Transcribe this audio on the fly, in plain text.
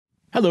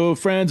Hello,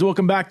 friends.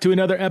 Welcome back to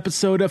another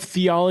episode of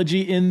Theology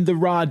in the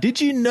Raw.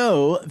 Did you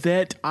know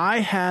that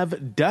I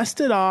have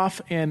dusted off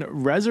and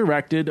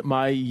resurrected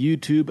my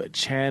YouTube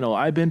channel?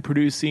 I've been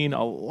producing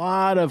a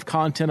lot of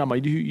content on my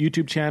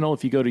YouTube channel.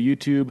 If you go to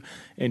YouTube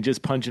and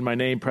just punch in my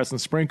name, Preston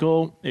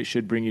Sprinkle, it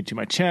should bring you to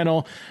my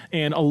channel.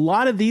 And a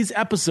lot of these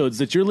episodes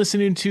that you're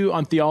listening to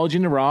on Theology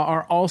in the Raw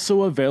are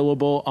also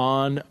available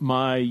on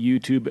my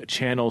YouTube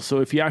channel.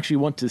 So if you actually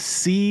want to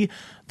see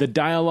the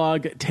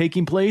dialogue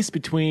taking place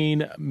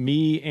between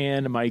me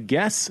and my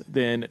guests,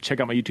 then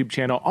check out my YouTube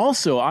channel.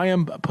 Also, I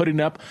am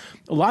putting up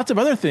lots of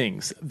other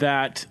things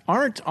that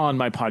aren't on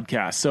my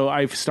podcast. So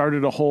I've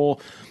started a whole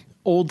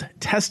Old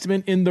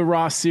Testament in the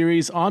Raw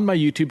series on my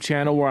YouTube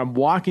channel where I'm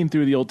walking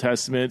through the Old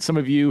Testament. Some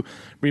of you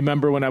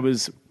remember when I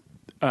was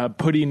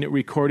putting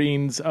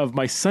recordings of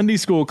my Sunday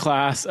school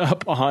class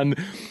up on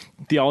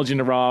Theology in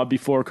the Raw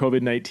before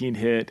COVID-19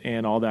 hit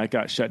and all that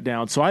got shut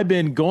down. So I've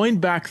been going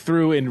back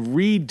through and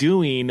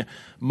redoing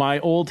my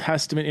Old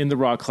Testament in the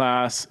Raw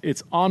class.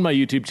 It's on my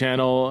YouTube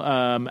channel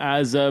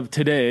as of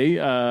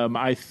today.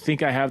 I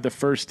think I have the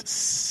first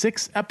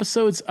 6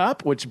 episodes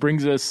up, which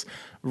brings us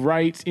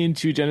right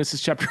into Genesis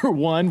chapter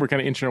 1. We're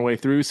kind of inching our way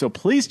through. So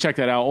please check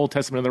that out, Old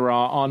Testament in the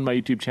Raw, on my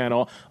YouTube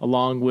channel,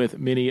 along with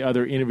many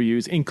other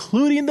interviews,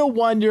 including the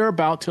one you're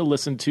about to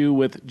listen to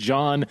with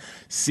John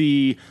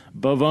C.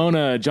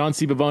 Bavona. John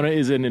C. Bavona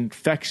is an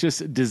infectious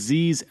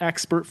disease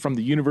expert from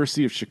the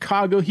University of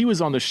Chicago. He was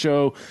on the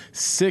show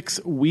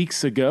 6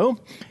 weeks ago,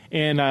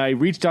 and I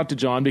reached out to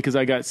John because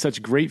I got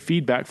such great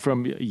feedback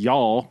from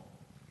y'all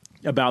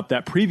about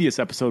that previous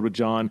episode with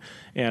John.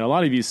 And a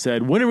lot of you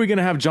said, when are we going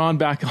to have John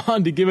back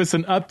on to give us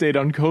an update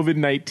on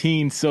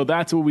COVID-19? So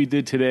that's what we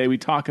did today. We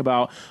talk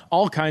about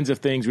all kinds of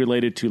things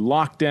related to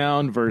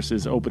lockdown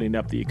versus opening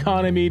up the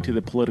economy, to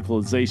the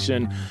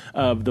politicalization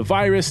of the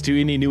virus, to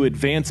any new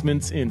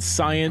advancements in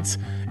science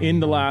in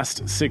the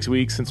last 6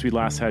 weeks since we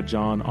last had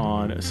John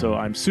on. So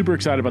I'm super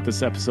excited about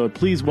this episode.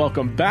 Please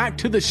welcome back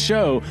to the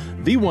show,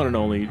 the one and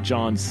only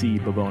John C.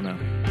 Bavona.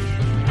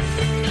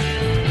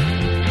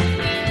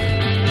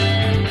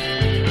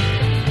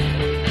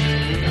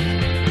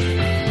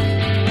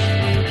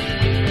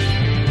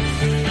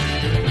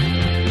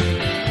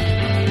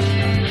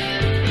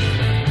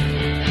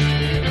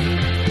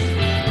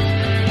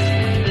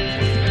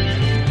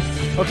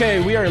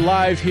 Okay, we are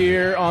live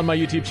here on my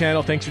YouTube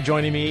channel. Thanks for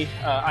joining me.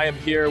 I am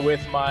here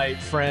with my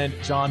friend,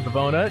 John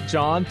Bavona.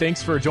 John,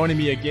 thanks for joining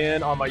me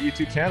again on my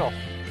YouTube channel.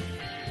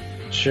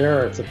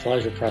 Sure, it's a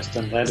pleasure,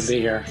 Preston. Glad to be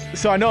here.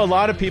 So I know a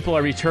lot of people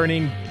are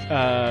returning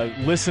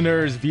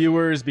listeners,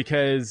 viewers,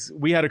 because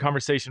we had a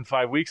conversation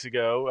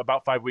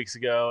about 5 weeks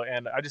ago,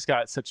 and I just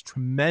got such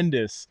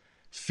tremendous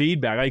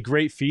feedback,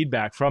 great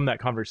feedback from that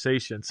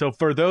conversation. So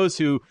for those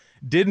who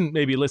didn't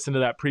maybe listen to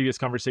that previous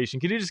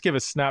conversation, can you just give a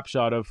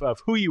snapshot of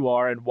who you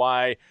are and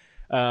why,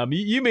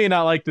 you may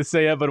not like to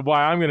say it, but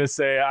why I'm going to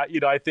say,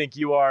 I think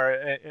you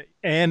are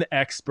an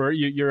expert.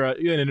 You're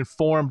an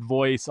informed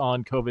voice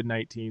on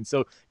COVID-19.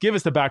 So give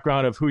us the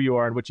background of who you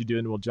are and what you do,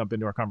 and we'll jump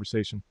into our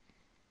conversation.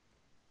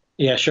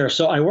 Yeah, sure.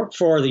 So I work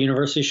for the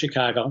University of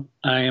Chicago.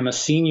 I am a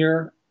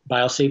senior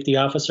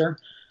biosafety officer.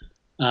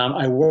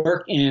 I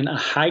work in a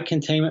high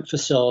containment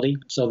facility,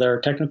 so they're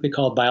technically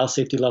called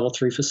biosafety level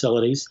 3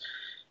 facilities,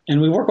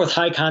 and we work with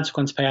high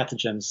consequence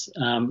pathogens,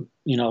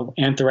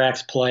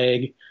 anthrax,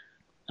 plague,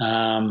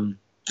 Brucella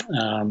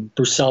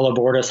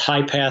abortus,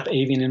 high path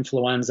avian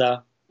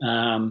influenza.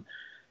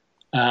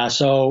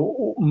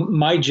 So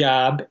my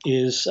job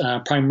is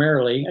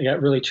primarily, I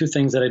got really 2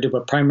 things that I do,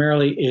 but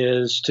primarily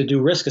is to do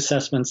risk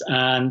assessments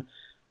on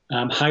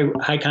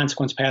high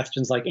consequence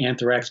pathogens like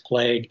anthrax,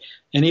 plague,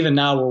 and even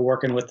now we're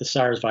working with the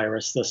SARS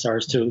virus, the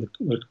SARS-2,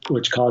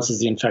 which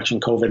causes the infection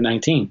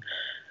COVID-19.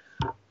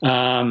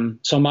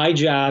 So my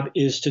job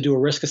is to do a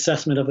risk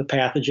assessment of the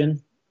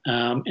pathogen,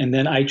 and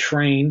then I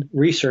train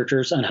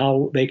researchers on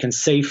how they can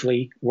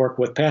safely work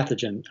with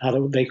pathogen,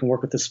 how they can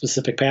work with the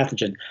specific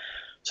pathogen.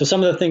 So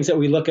some of the things that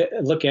we look at,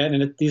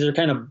 and these are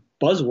kind of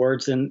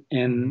buzzwords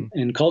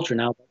in culture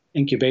now: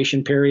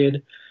 incubation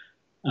period,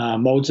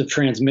 modes of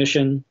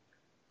transmission,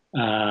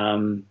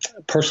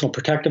 personal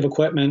protective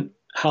equipment,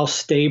 how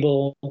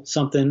stable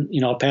something,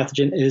 a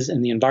pathogen is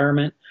in the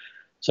environment.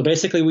 So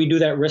basically we do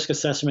that risk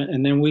assessment,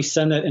 and then we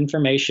send that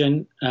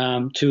information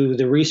to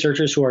the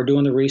researchers who are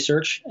doing the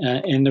research.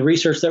 And the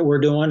research that we're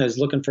doing is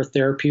looking for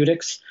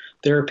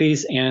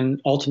therapies,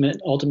 and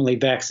ultimately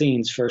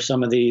vaccines for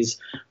some of these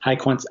high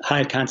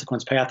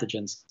consequence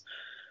pathogens.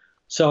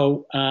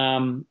 So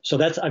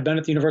that's, I've been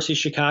at the University of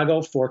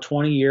Chicago for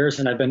 20 years,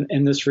 and I've been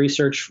in this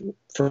research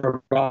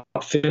for about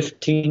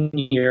 15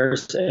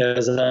 years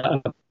as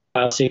a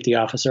biosafety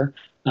officer.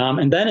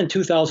 And then in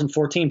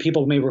 2014,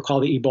 people may recall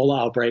the Ebola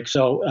outbreak.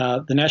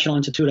 So the National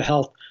Institute of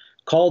Health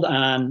called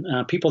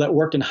on people that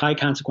worked in high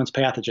consequence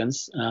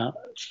pathogens,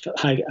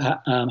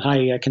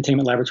 high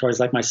containment laboratories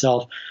like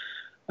myself,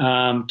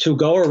 to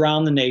go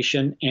around the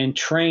nation and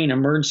train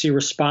emergency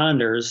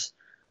responders,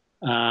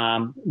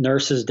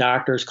 nurses,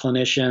 doctors,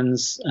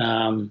 clinicians,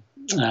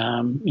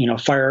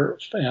 fire,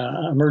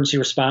 emergency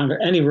responder,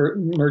 any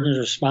emergency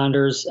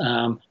responders,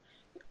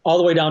 all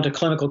the way down to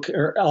clinical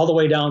care, all the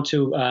way down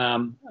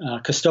to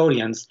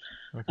custodians,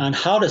 Okay. on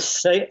how to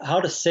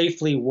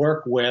safely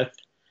work with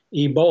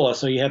Ebola.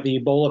 So you have the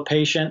Ebola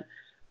patient.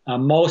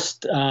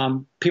 Most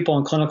people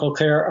in clinical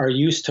care are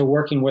used to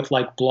working with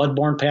like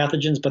bloodborne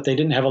pathogens, but they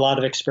didn't have a lot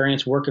of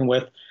experience working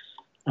with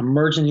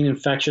emerging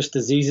infectious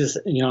diseases.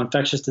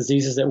 Infectious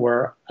diseases that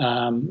were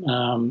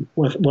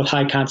with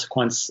high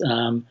consequence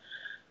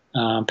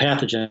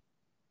pathogens.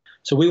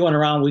 So we went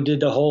around, we did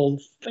the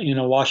whole,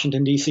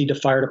 Washington, D.C. to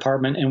fire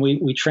department, and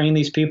we trained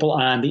these people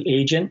on the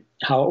agent,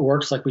 how it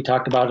works, like we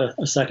talked about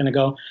a second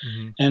ago,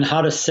 and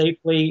how to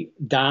safely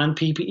don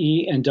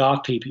PPE and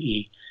doff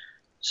PPE.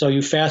 So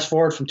you fast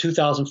forward from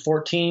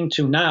 2014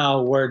 to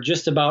now, where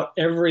just about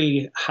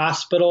every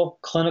hospital,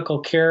 clinical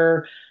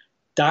care,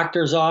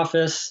 doctor's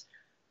office,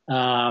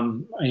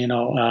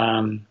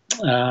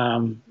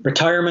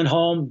 retirement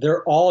home,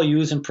 they're all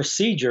using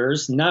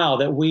procedures now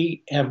that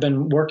we have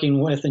been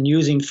working with and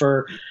using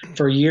for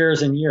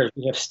years and years.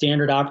 We have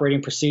standard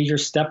operating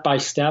procedures, step by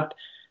step,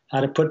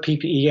 how to put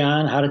PPE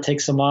on, how to take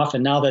some off,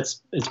 and now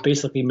it's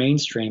basically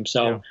mainstream.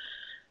 So, Yeah.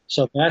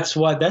 So that's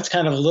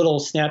kind of a little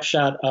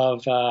snapshot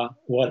of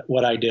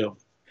what I do.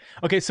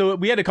 Okay, so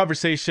we had a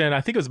conversation, I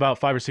think it was about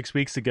 5 or 6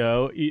 weeks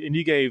ago, and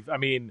you gave,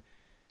 and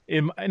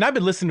I've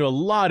been listening to a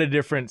lot of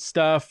different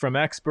stuff from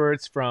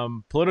experts,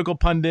 from political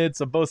pundits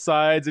on both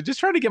sides, and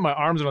just trying to get my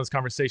arms around this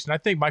conversation. I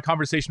think my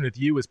conversation with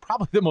you was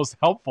probably the most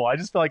helpful. I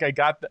just feel like I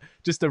got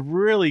just a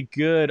really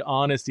good,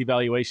 honest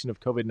evaluation of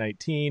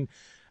COVID-19.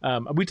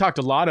 We talked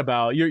a lot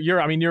about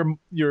your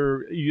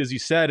as you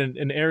said,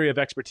 an area of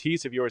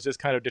expertise of yours is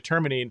kind of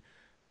determining,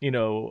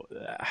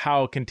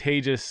 how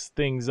contagious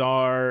things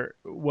are,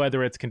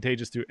 whether it's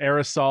contagious through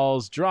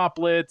aerosols,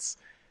 droplets,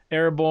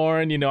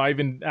 airborne. I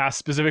even asked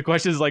specific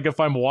questions like, if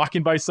I'm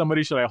walking by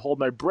somebody, should I hold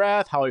my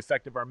breath? How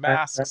effective are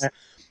masks?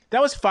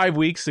 That was 5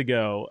 weeks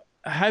ago.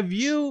 Have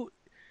you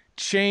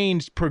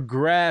changed,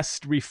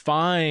 progressed,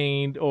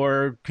 refined,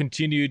 or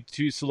continued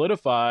to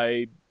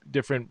solidify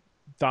different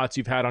thoughts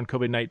you've had on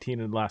COVID-19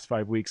 in the last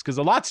 5 weeks? Because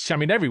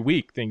every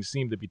week things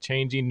seem to be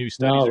changing. New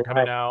studies are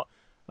coming out.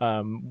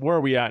 Where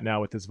are we at now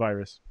with this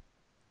virus?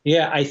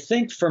 Yeah, I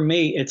think for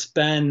me, it's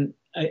been,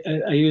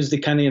 I use the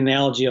kind of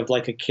analogy of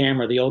like a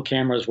camera, the old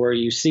cameras where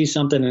you see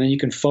something and then you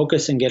can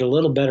focus and get a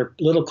little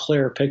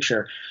clearer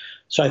picture.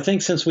 So I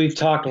think since we've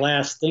talked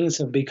last, things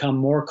have become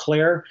more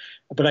clear,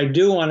 but I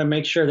do want to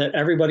make sure that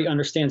everybody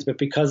understands, but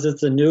because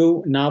it's a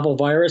new novel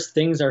virus,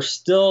 things are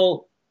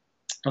still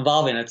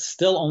evolving. It's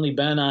still only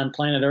been on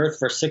planet Earth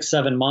for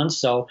 6-7 months.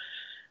 So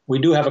we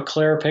do have a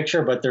clearer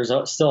picture, but there's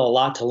still a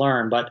lot to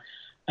learn. But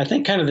I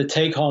think kind of the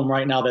take home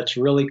right now that's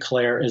really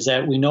clear is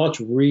that we know it's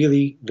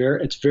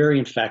very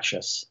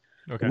infectious.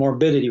 Okay. The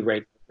morbidity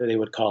rate, they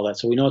would call that.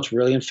 So we know it's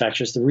really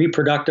infectious. The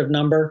reproductive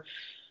number,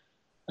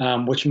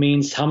 which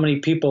means how many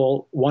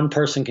people one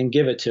person can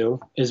give it to,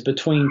 is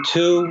between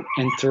 2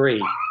 and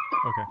 3.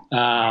 Okay.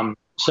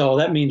 So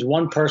that means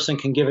one person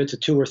can give it to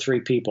 2 or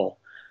 3 people.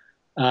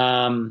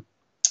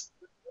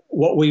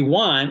 What we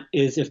want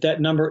is if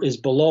that number is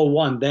below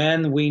 1,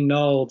 then we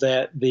know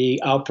that the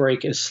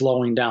outbreak is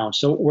slowing down.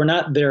 So we're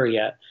not there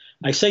yet.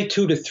 I say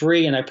 2 to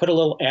 3, and I put a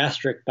little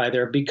asterisk by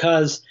there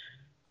because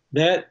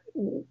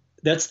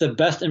that's the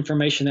best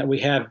information that we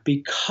have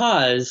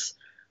because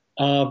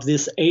of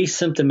this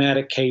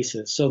asymptomatic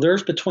cases. So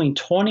there's between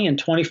 20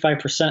 and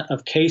 25%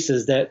 of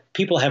cases that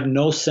people have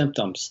no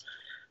symptoms,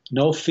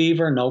 no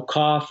fever, no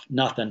cough,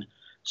 nothing.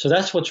 So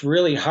that's what's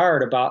really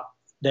hard about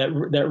that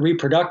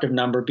reproductive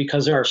number,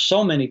 because there are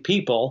so many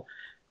people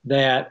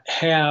that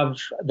have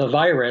the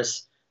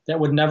virus that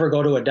would never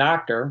go to a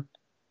doctor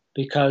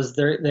because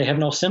they have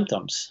no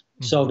symptoms.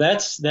 Mm-hmm. So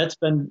that's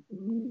been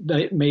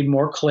made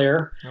more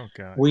clear.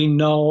 Okay. We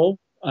know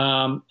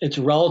it's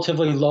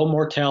relatively low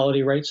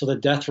mortality rate, so the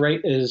death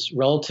rate is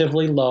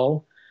relatively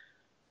low.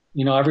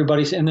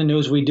 Everybody's in the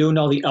news. We do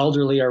know the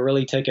elderly are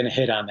really taking a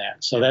hit on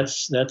that. So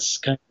that's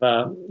kind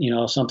of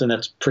something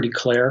that's pretty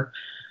clear.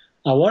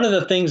 One of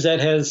the things that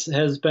has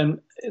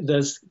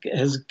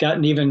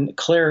gotten even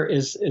clearer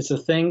is a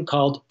thing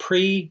called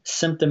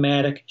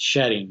pre-symptomatic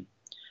shedding.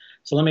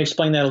 So let me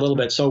explain that a little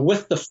bit. So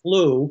with the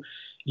flu,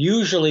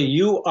 usually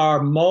you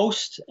are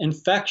most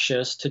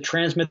infectious to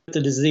transmit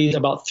the disease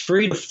about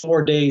 3 to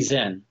 4 days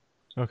in.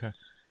 Okay.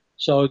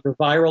 So your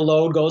viral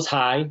load goes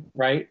high,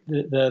 right?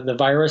 The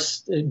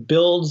virus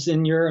builds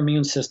in your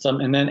immune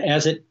system, and then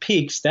as it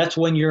peaks, that's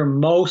when you're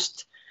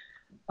most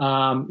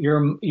the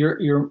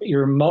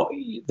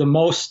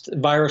most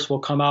virus will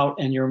come out,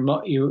 and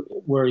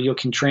where you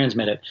can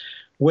transmit it.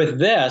 With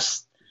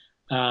this,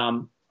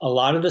 a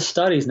lot of the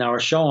studies now are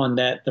showing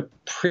that the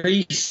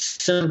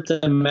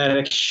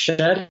pre-symptomatic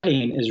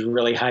shedding is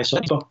really high.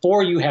 So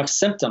before you have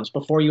symptoms,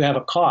 before you have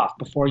a cough,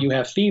 before you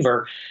have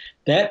fever,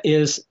 that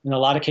is in a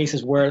lot of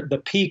cases where the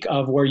peak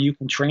of where you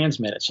can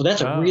transmit it. So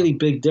that's a really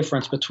big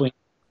difference between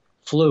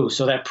flu.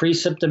 So that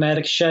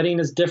pre-symptomatic shedding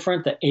is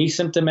different. The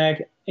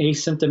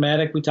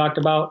asymptomatic we talked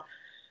about,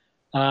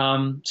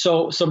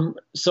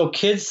 So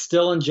kids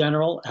still in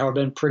general have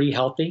been pretty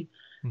healthy.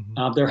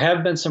 Hmm. There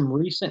have been some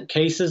recent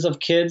cases of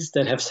kids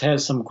that have had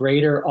some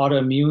greater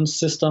autoimmune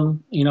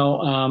system,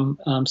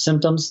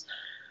 symptoms.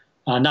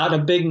 Not a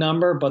big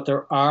number, but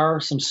there are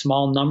some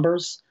small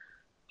numbers.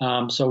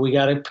 So we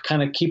got to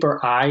kind of keep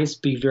our eyes,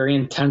 be very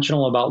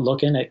intentional about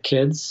looking at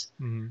kids.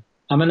 Hmm.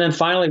 And then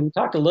finally, we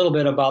talked a little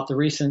bit about the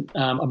recent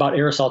about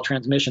aerosol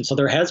transmission. So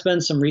there has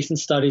been some recent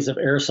studies of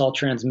aerosol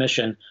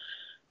transmission,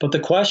 but the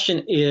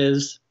question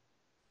is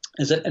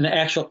it an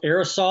actual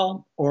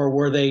aerosol or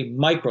were they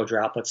micro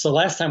droplets? So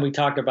last time we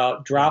talked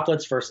about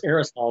droplets versus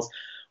aerosols.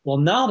 Well,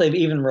 now they've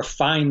even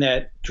refined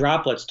that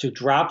droplets to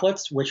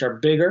droplets, which are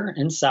bigger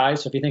in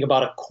size. So if you think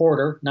about a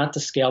quarter, not to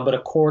scale, but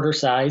a quarter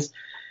size,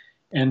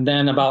 and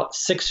then about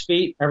 6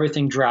 feet,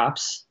 everything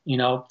drops,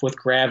 with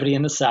gravity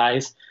and the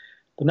size.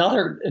 But now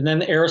and then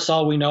the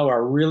aerosol we know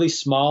are really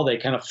small. They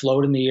kind of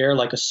float in the air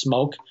like a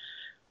smoke.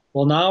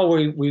 Well, now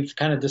we've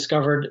kind of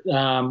discovered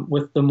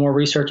with the more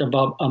research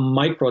about a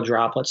micro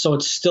droplet. So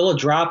it's still a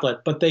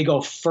droplet, but they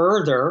go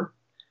further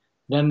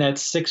than that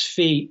 6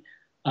 feet,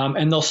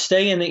 and they'll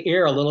stay in the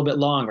air a little bit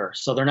longer.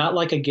 So they're not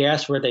like a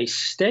gas where they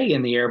stay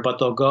in the air, but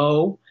they'll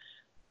go,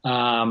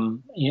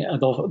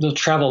 they'll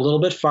travel a little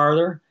bit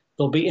farther.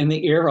 They'll be in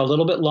the air a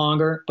little bit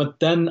longer, but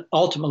then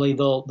ultimately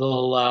they'll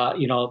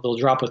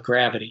drop with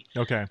gravity.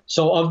 Okay.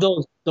 So of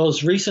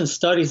those recent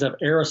studies of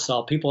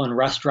aerosol, people in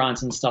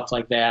restaurants and stuff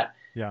like that,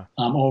 Yeah.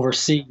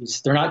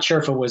 Overseas, they're not sure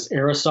if it was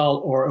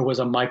aerosol or it was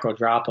a micro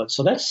droplet.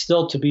 So that's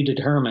still to be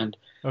determined.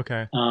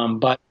 Okay.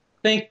 But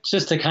I think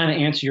just to kind of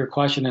answer your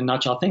question in a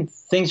nutshell, I think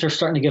things are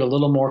starting to get a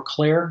little more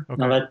clear.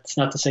 Okay. Now, that's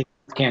not to say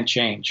it can't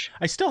change.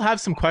 I still have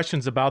some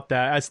questions about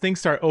that as things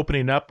start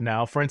opening up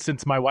now. For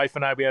instance, my wife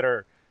and I, we had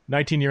our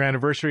 19-year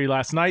anniversary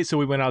last night, so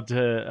we went out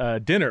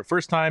to dinner.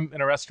 First time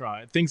in a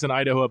restaurant. Things in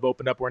Idaho have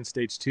opened up. We're in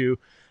stage 2.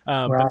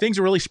 Right. But things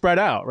are really spread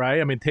out,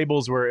 right? I mean, it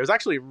was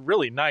actually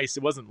really nice.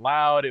 It wasn't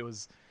loud. It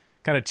was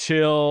kind of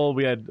chill.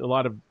 We had a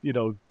lot of,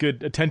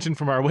 good attention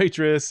from our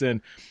waitress.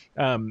 And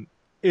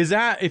is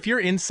that, if we're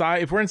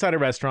inside a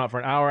restaurant for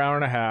an hour, hour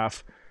and a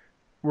half,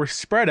 we're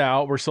spread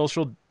out, we're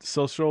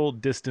social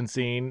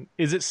distancing.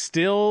 Is it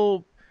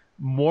still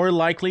more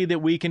likely that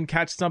we can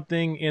catch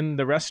something in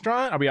the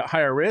restaurant? Are we at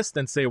higher risk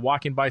than, say,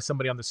 walking by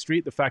somebody on the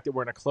street, the fact that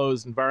we're in a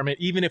closed environment,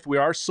 even if we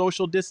are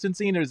social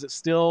distancing? Or is it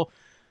still,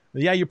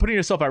 you're putting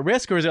yourself at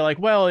risk? Or is it like,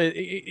 well,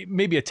 it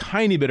may be a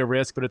tiny bit of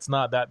risk, but it's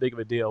not that big of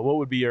a deal? What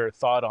would be your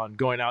thought on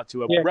going out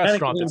to a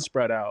restaurant that's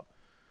spread out?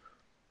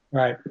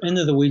 Right.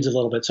 Into the weeds a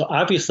little bit. So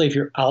obviously, if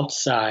you're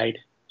outside,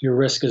 your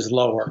risk is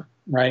lower,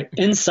 right?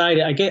 Inside,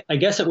 I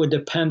guess it would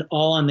depend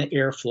all on the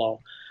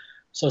airflow.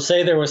 So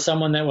say there was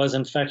someone that was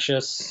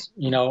infectious,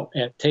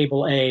 at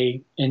table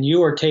A, and you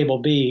were table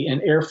B,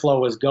 and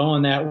airflow was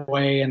going that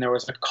way, and there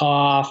was a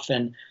cough,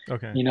 and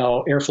Okay.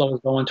 Airflow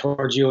was going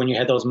towards you, and you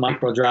had those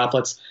micro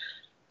droplets.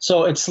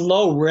 So it's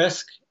low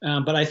risk,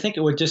 but I think it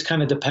would just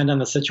kind of depend on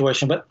the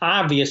situation. But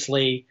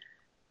obviously,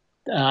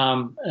 we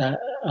call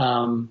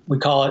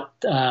it,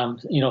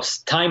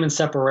 time and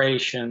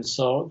separation.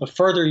 So the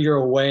further you're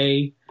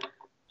away,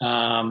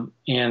 and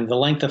the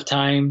length of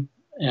time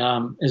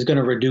is going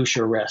to reduce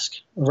your risk,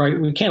 right?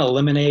 We can't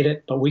eliminate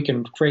it, but we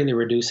can greatly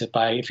reduce it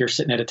by if you're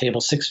sitting at a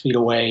table 6 feet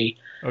away.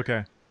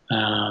 Okay.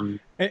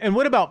 And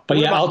what about? But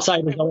what about,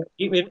 outside,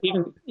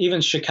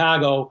 even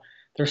Chicago,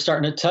 they're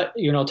starting to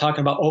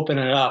talking about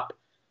opening it up,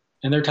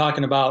 and they're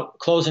talking about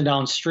closing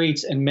down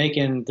streets and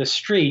making the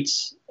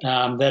streets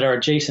that are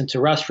adjacent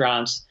to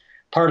restaurants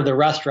part of the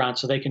restaurant,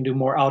 so they can do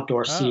more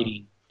outdoor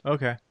seating.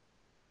 Okay.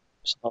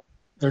 So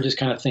they're just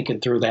kind of thinking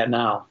through that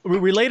now.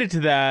 Related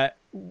to that,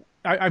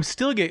 I'm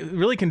still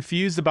really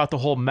confused about the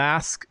whole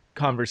mask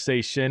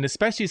conversation,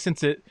 especially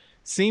since it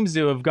seems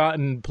to have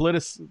gotten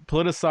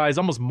politicized,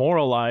 almost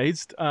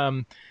moralized.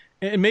 And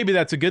maybe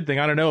that's a good thing.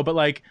 I don't know. But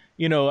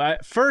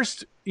at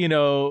first,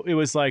 it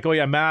was like, oh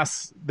yeah,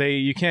 masks,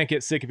 you can't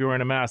get sick if you're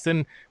wearing a mask.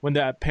 Then when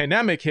that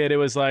pandemic hit, it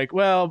was like,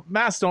 well,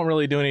 masks don't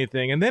really do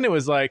anything. And then it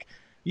was like,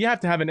 you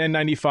have to have an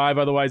N95,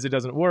 otherwise it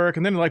doesn't work.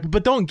 And then they're like,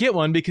 but don't get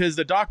one because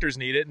the doctors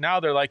need it. Now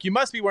they're like, you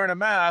must be wearing a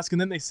mask.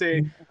 And then they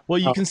say, well,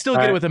 you can still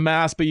get it with a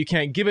mask, but you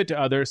can't give it to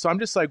others. So I'm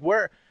just like,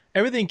 where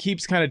everything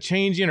keeps kind of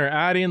changing or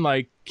adding.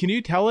 Like, can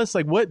you tell us,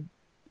 like, what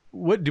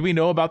do we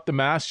know about the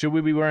mask? Should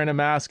we be wearing a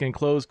mask in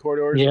closed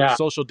corridors? Yeah. Or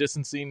social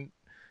distancing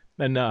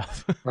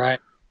enough? Right.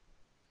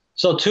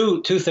 So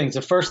two things.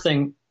 The first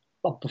thing,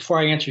 before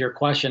I answer your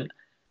question,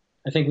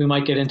 I think we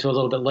might get into a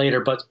little bit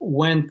later, but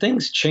when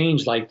things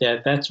change like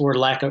that, that's where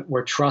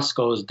trust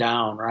goes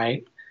down,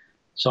 right?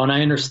 So, and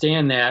I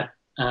understand that,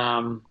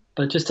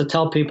 but just to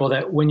tell people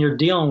that when you're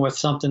dealing with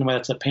something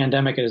that's a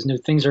pandemic, it is new,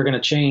 things are going to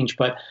change.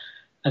 But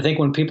I think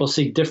when people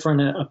see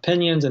different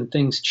opinions and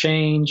things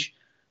change,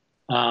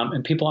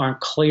 and people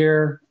aren't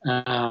clear,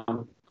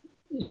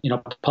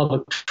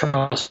 public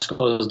trust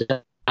goes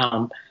down.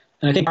 And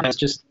I think that's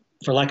just,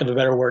 for lack of a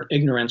better word,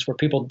 ignorance, where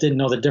people didn't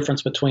know the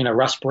difference between a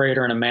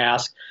respirator and a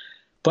mask.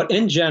 But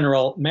in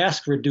general,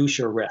 masks reduce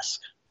your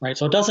risk. right?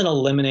 So it doesn't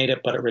eliminate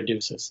it, but it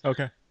reduces.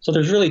 Okay. So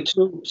there's really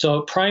two.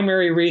 So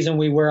primary reason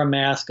we wear a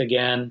mask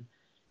again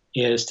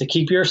is to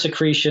keep your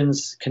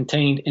secretions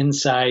contained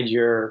inside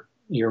your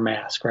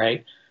mask,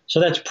 right? So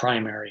that's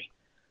primary.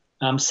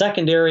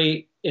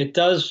 Secondary, it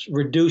does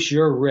reduce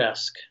your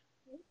risk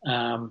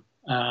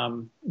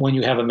when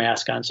you have a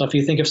mask on. So if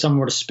you think if someone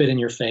were to spit in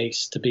your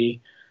face, to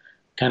be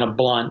kind of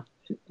blunt,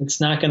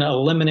 it's not going to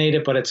eliminate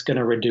it, but it's going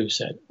to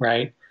reduce it,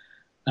 right?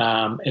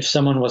 If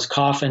someone was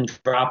coughing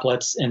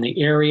droplets in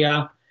the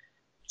area,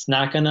 it's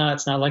not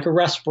like a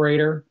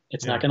respirator.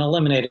 It's not going to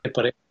eliminate it,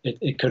 but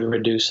it could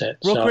reduce it.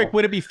 Real quick,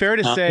 would it be fair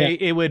to say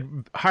it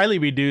would highly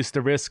reduce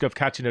the risk of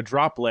catching a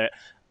droplet?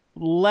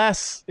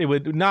 It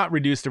would not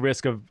reduce the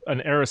risk of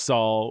an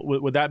aerosol.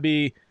 Would that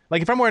be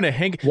like if I'm wearing a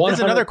handkerchief?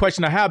 That's another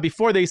question I have.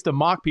 Before they used to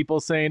mock people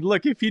saying,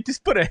 look, if you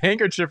just put a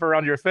handkerchief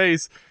around your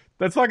face,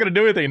 that's not going to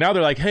do anything. Now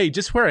they're like, hey,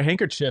 just wear a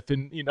handkerchief.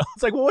 And,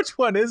 it's like, well, which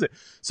one is it?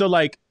 So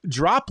like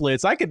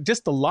droplets,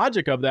 just the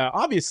logic of that,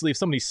 obviously if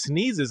somebody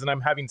sneezes and I'm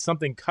having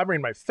something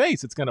covering my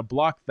face, it's going to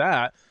block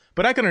that.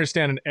 But I can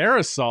understand an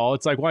aerosol.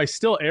 It's like, well,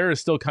 air is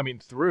still coming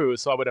through.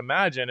 So I would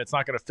imagine it's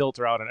not going to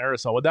filter out an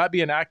aerosol. Would that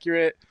be an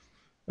accurate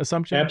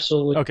assumption?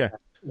 Absolutely. Okay.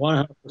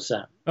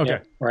 100%. Okay.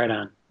 Yep, right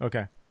on.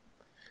 Okay.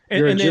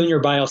 You're a junior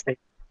biosafety.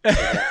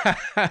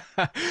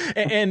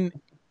 And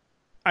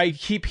I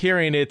keep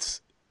hearing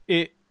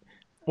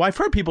well, I've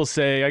heard people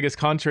say, I guess,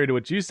 contrary to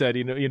what you said,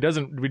 it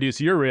doesn't reduce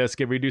your risk.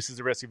 It reduces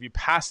the risk of you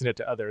passing it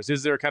to others.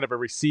 Is there kind of a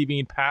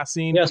receiving,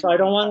 passing? Yes, I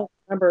don't want to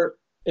remember.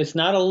 It's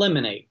not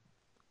eliminate.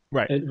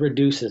 Right. It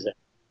reduces it.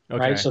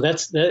 Okay. Right. So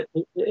that's that.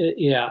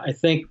 Yeah. I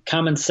think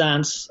common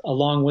sense,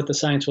 along with the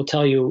science, will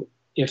tell you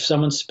if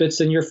someone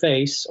spits in your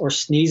face or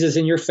sneezes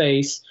in your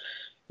face,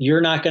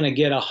 you're not going to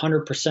get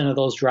 100% of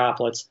those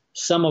droplets.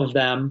 Some of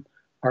them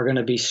are going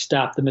to be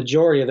stopped. The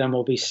majority of them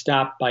will be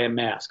stopped by a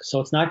mask. So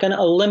it's not going to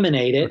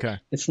eliminate it. Okay.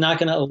 It's not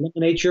going to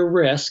eliminate your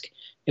risk.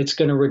 It's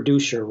going to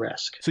reduce your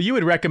risk. So you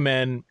would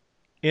recommend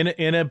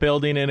in a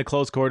building, in a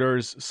closed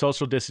quarters,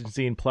 social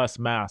distancing plus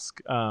mask,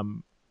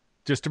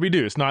 just to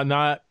reduce.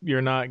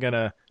 You're not going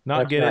to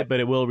not get it, but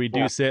it will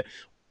reduce it.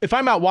 If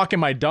I'm out walking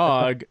my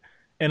dog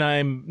and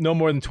I'm no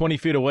more than 20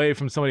 feet away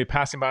from somebody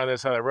passing by on the other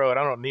side of the road,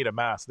 I don't need a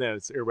mask then.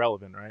 It's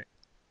irrelevant, right?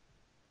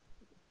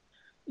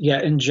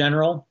 Yeah, in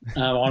general,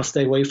 I want to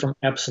stay away from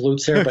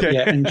absolutes here, but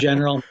yeah, in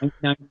general,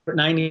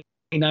 99%,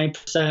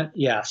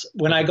 yes.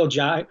 When I go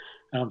jog,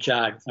 I don't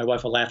jog. My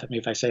wife will laugh at me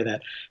if I say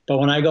that. But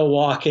when I go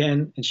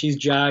walking and she's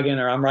jogging,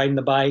 or I'm riding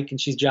the bike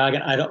and she's jogging,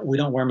 we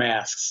don't wear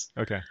masks.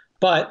 Okay.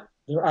 But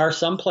there are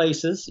some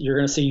places you're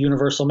going to see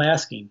universal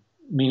masking,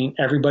 meaning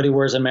everybody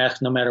wears a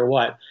mask no matter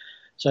what.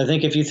 So I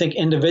think if you think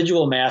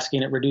individual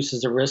masking, it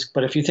reduces the risk.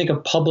 But if you think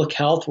of public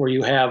health, where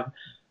you have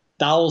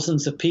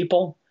thousands of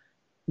people,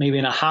 maybe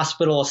in a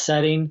hospital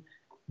setting,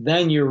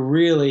 then you're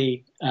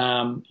really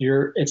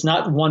it's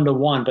not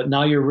 1-to-1, but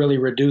now you're really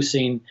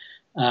reducing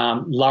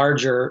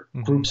larger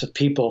groups of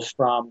people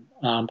from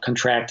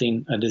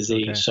contracting a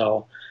disease. Okay.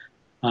 So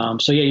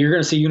yeah, you're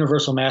going to see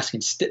universal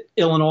masking.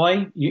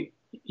 Illinois,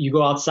 you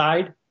go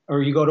outside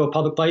or you go to a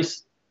public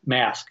place,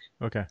 mask.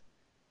 Okay.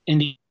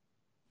 Indiana,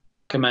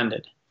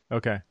 recommended.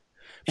 Okay.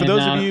 For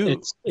those of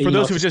you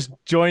who just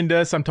joined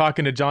us, I'm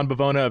talking to John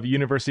Bavona of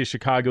University of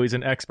Chicago. He's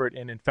an expert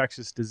in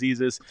infectious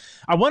diseases.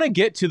 I want to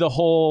get to the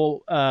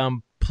whole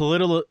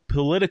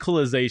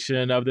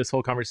politicalization of this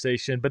whole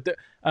conversation, but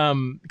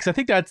because I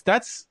think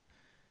that's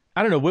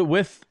I don't know,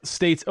 with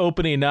states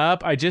opening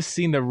up, I just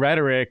seen the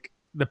rhetoric,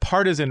 the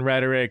partisan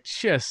rhetoric,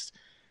 just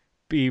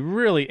be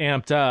really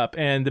amped up.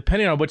 And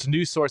depending on which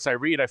news source I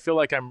read, I feel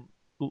like I'm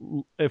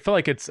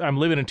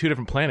living in two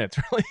different planets,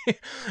 really.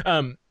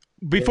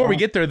 Before we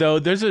get there, though,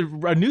 there's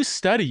a new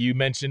study you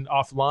mentioned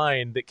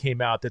offline that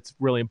came out that's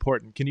really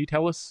important. Can you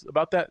tell us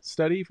about that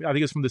study? I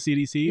think it's from the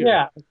CDC.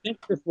 Yeah, I think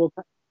this will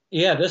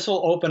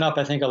open up,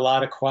 I think, a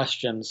lot of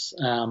questions.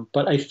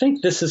 But I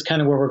think this is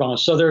kind of where we're going.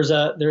 So there's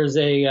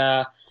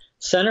a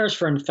Centers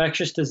for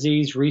Infectious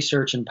Disease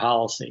Research and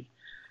Policy.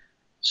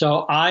 So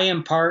I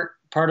am part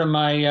of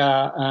my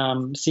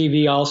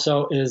CV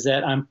also is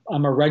that I'm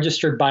a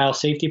registered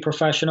biosafety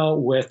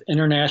professional with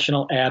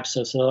International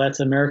ABSA. So that's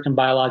American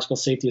Biological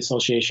Safety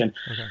Association.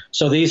 Okay.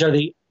 So these are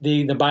the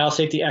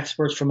biosafety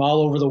experts from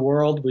all over the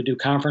world. We do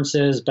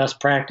conferences,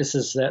 best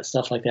practices, that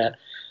stuff like that.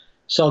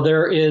 So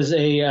there is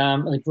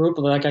a group,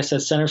 like I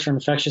said, Centers for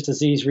Infectious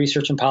Disease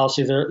Research and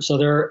Policy. So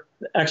their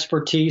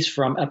expertise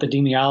from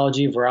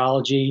epidemiology,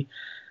 virology,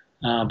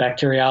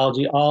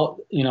 bacteriology,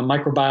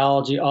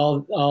 microbiology,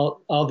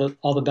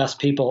 all the best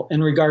people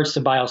in regards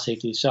to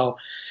biosafety. So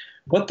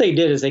what they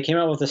did is they came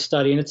out with a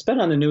study, and it's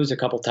been on the news a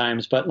couple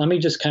times, but let me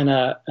just kind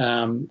of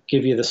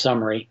give you the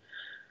summary.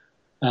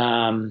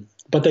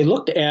 But they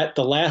looked at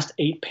the last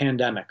 8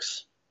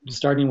 pandemics,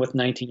 starting with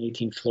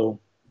 1918 flu,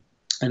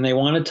 and they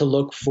wanted to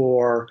look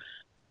for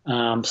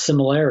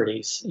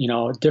similarities,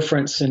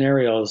 different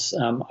scenarios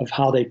of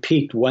how they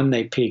peaked, when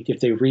they peaked, if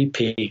they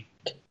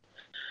repeaked.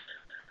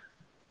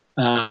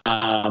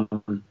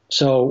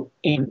 So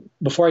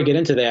before I get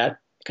into that,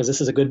 because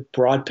this is a good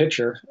broad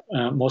picture,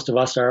 most of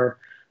us are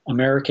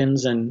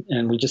Americans,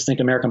 and we just think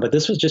American, but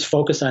this was just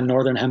focused on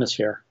Northern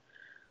Hemisphere.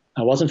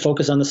 I wasn't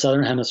focused on the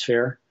Southern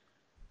Hemisphere.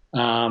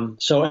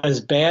 So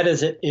as bad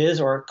as it is,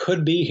 or it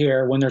could be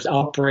here when there's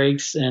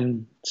outbreaks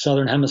in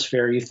Southern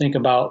Hemisphere, you think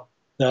about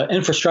the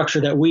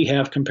infrastructure that we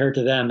have compared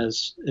to them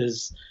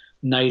is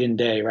night and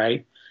day,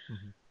 right?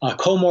 Mm-hmm.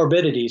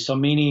 Comorbidity, so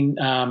meaning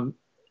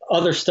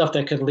other stuff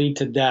that could lead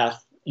to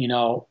death.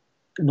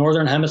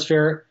 Northern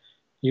Hemisphere,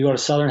 you go to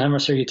Southern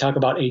Hemisphere, you talk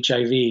about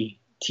HIV,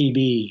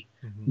 TB,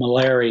 mm-hmm.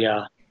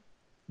 malaria,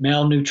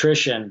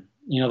 malnutrition.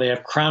 They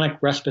have chronic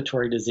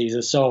respiratory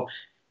diseases. So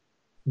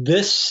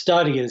this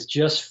study is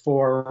just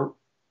for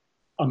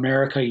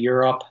America,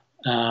 Europe,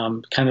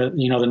 kind of,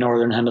 the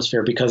Northern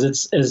Hemisphere,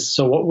 because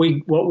so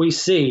what we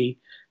see,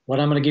 what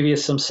I'm going to give you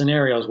some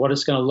scenarios, what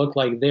it's going to look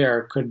like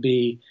there could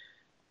be,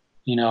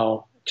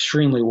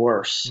 extremely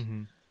worse.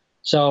 Mm-hmm.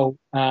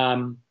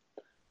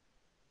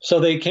 So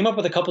they came up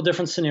with a couple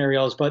different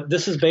scenarios, but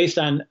this is based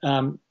on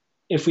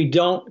if we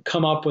don't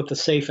come up with a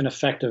safe and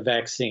effective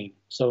vaccine.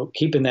 So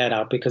keeping that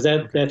out, because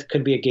that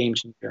could be a game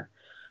changer.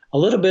 A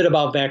little bit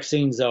about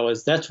vaccines, though,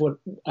 is that's what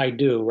I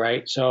do,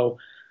 right? So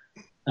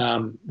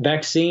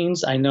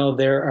vaccines, I know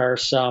there are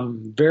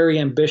some very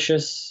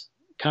ambitious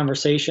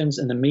conversations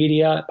in the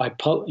media by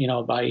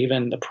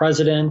even the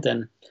president,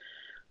 and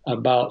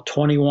about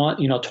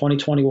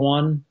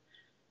 2021.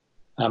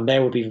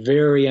 That would be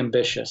very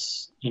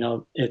ambitious.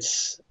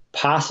 It's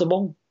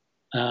possible.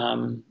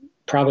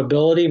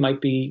 Probability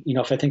might be,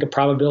 if I think of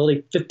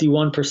probability,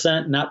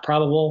 51%, not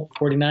probable,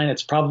 49,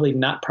 it's probably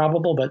not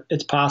probable, but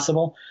it's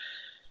possible,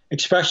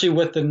 especially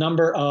with the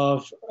number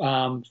of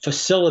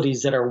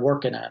facilities that are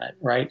working on it,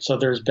 right? So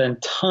there's been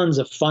tons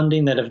of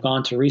funding that have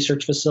gone to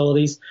research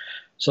facilities.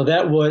 So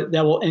that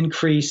will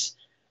increase,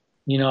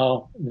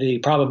 the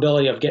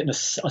probability of getting a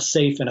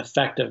safe and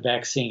effective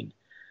vaccine.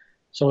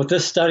 So with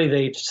this study,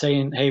 they're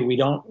saying, hey, we're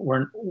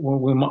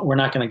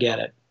not going to get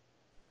it.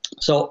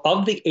 So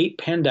of the 8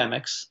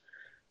 pandemics,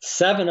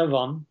 7 of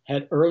them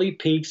had early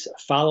peaks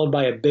followed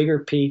by a bigger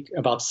peak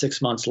about 6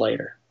 months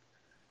later.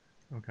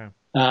 Okay.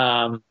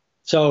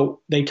 So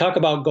they talk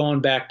about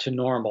going back to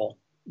normal,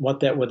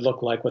 what that would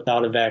look like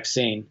without a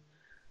vaccine.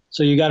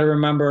 So you got to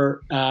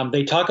remember,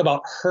 they talk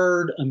about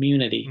herd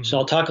immunity. Mm-hmm. So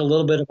I'll talk a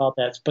little bit about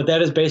that. But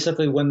that is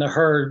basically when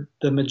the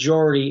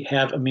majority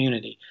have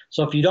immunity.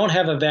 So if you don't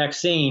have a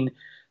vaccine,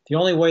 the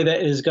only way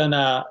that is going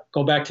to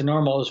go back to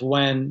normal is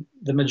when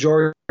the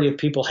majority of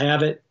people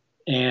have it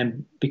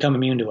and become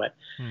immune to it.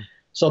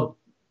 So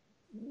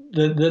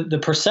the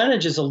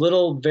percentage is a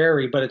little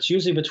vary, but it's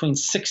usually between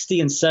 60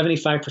 and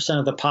 75%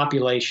 of the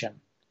population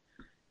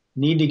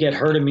need to get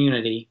herd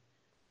immunity,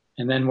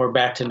 and then we're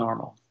back to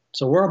normal.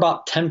 So we're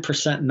about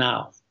 10%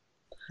 now.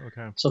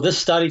 Okay. So this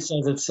study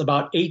says it's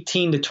about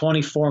 18 to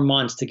 24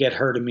 months to get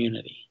herd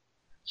immunity.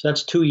 So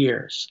that's 2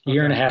 years, a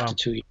year and a half to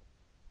 2 years.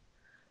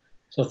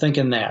 So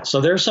thinking that.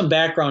 So there's some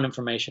background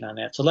information on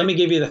that. So let me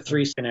give you the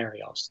 3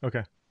 scenarios.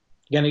 Okay.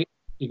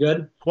 You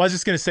good? Well, I was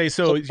just going to say,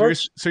 so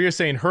you're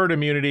saying herd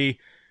immunity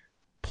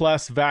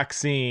plus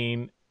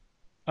vaccine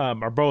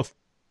are both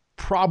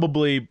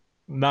probably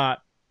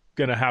not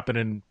going to happen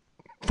in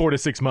 4 to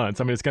 6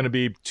 months. I mean, it's going to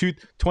be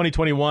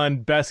 2021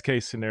 best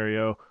case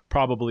scenario,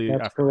 probably.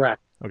 That's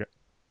correct. Okay.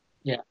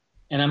 Yeah.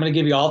 And I'm going to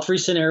give you all 3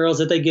 scenarios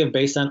that they give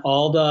based on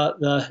all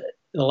the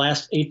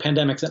last 8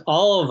 pandemics, and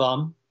all of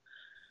them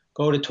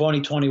go to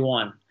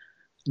 2021.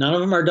 None of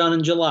them are done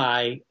in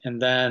July,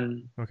 and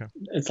then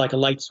It's like a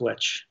light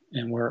switch,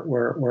 and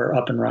we're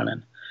up and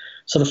running.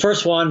 So the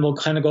first one, we'll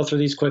kind of go through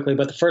these quickly,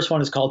 but the first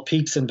one is called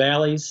peaks and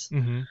valleys.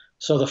 Mm-hmm.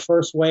 So the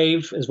first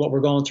wave is what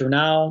we're going through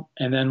now,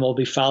 and then we'll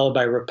be followed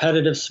by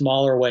repetitive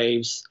smaller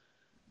waves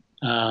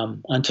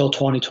until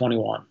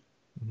 2021.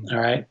 Mm-hmm.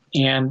 All right.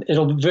 And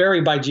it'll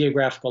vary by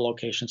geographical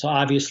location. So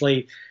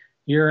obviously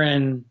you're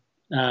in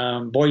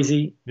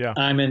Boise. Yeah.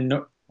 I'm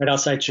right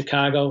outside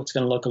Chicago. It's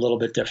going to look a little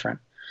bit different.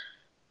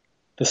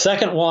 The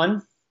second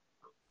one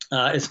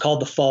is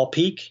called the fall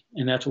peak,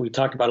 and that's what we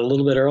talked about a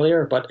little bit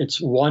earlier, but it's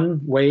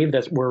one wave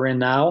that we're in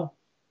now,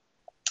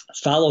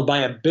 followed by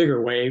a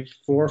bigger wave,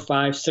 4,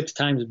 5, 6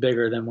 times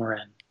bigger than we're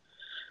in.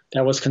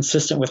 That was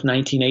consistent with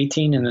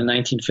 1918 and the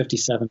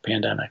 1957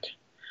 pandemic.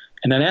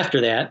 And then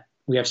after that,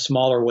 we have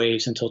smaller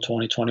waves until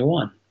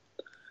 2021.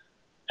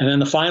 And then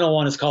the final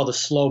one is called the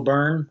slow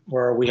burn,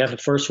 where we have the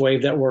first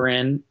wave that we're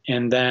in,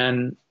 and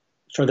then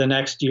for the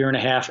next year and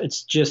a half,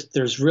 it's just,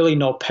 there's really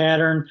no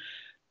pattern,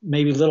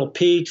 maybe little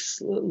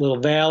peaks, little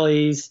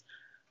valleys,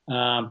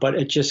 but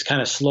it just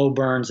kind of slow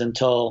burns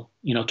until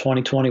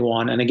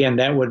 2021. And again,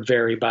 that would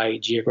vary by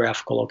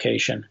geographical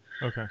location.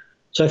 Okay.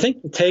 So I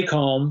think the take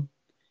home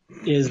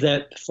is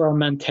that for a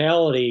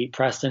mentality,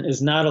 Preston,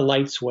 is not a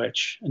light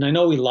switch. And I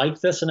know we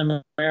like this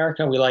in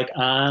America. We like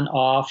on,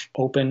 off,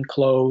 open,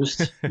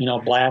 closed,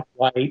 black,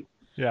 white.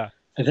 Yeah.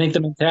 I think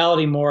the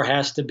mentality more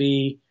has to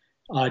be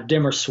a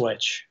dimmer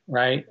switch,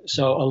 right?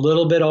 So a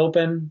little bit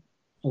open,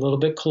 a little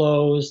bit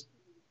closed,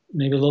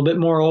 maybe a little bit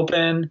more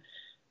open.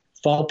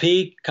 Fall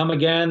peak, come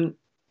again.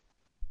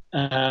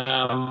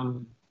 I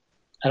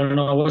don't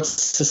know what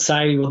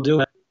society will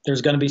do.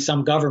 there's going to be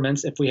some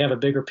governments, if we have a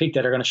bigger peak,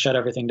 that are going to shut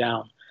everything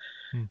down.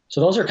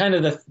 So those are kind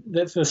of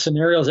the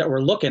scenarios that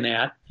we're looking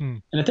at.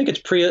 And I think it's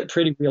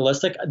pretty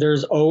realistic.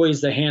 There's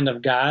always the hand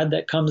of God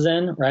that comes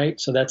in, right?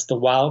 So that's the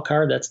wild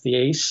card. That's the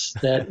ace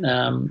that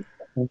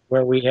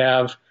where we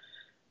have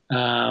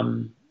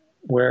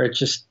where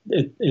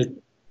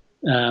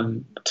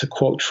to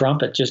quote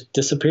Trump, it just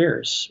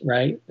disappears,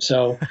 right?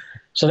 So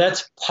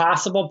that's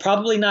possible.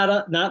 Probably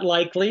not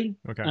likely.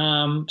 Okay.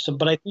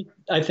 But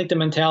I think the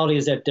mentality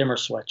is that dimmer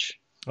switch.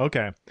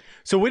 Okay.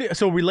 So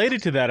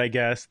related to that, I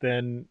guess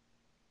then.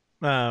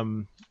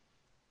 So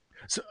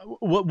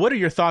what are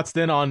your thoughts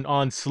then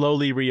on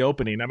slowly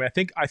reopening? I mean,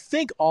 I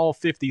think all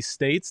 50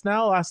 states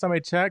now, last time I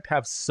checked,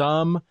 have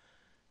some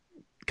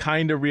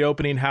kind of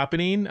reopening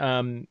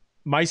happening.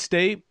 My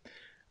state,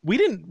 we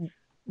didn't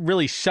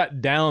really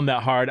shut down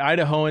that hard.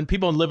 Idaho, and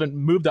people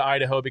moved to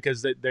Idaho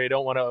because they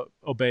don't want to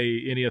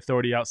obey any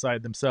authority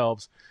outside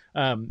themselves.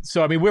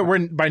 So I mean,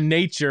 we're by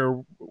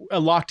nature,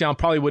 a lockdown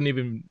probably wouldn't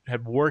even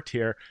have worked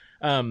here.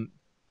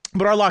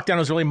 But our lockdown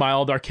was really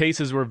mild. Our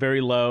cases were very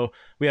low.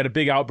 We had a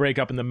big outbreak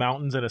up in the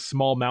mountains in a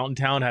small mountain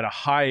town. I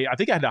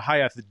think I had the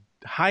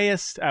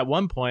highest at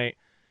one point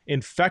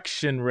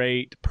infection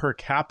rate per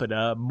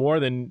capita, more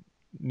than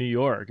New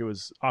York. It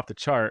was off the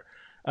chart.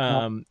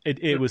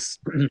 It was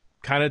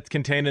kind of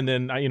contained. And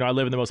then, I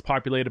live in the most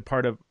populated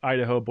part of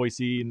Idaho,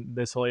 Boise, and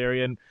this whole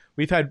area. And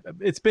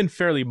it's been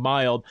fairly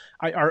mild.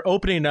 Our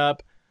opening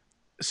up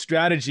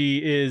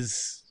strategy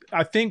is,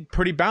 I think,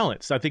 pretty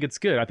balanced. I think it's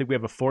good. I think we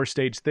have a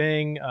 4-stage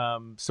thing.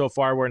 So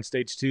far, we're in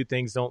stage 2.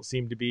 Things don't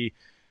seem to be,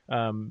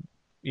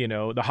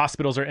 the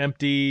hospitals are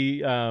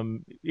empty.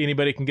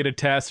 Anybody can get a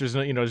test.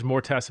 There's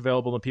more tests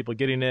available than people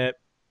getting it.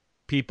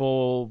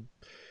 People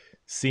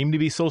seem to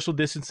be social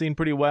distancing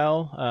pretty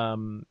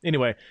well.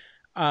 Anyway,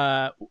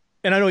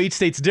 and I know each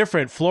state's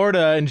different.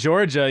 Florida and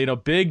Georgia,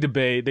 big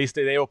debate.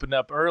 They opened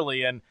up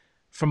early, and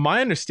from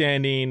my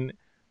understanding,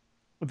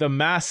 the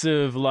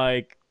massive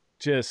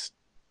apocalypse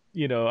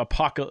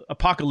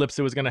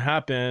that was going to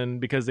happen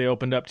because they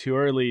opened up too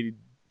early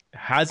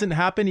hasn't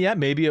happened yet.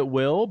 Maybe it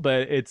will,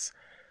 but it's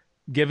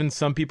given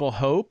some people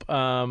hope.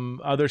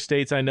 Other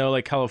states I know,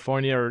 like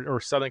California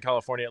or Southern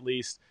California at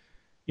least,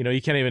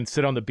 you can't even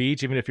sit on the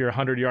beach even if you're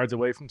 100 yards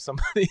away from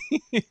somebody,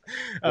 which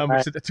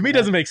to me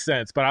doesn't make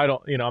sense, but I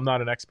don't, I'm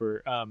not an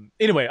expert.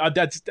 Anyway,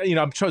 that's,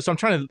 I'm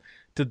trying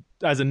to,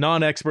 as a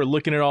non-expert,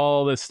 looking at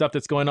all this stuff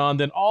that's going on,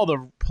 then all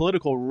the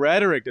political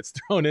rhetoric that's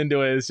thrown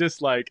into it is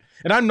just and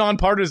I'm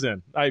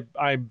nonpartisan. I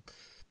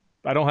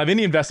don't have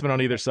any investment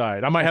on either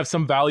side. I might have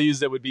some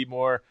values that would be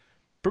more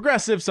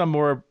progressive, some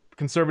more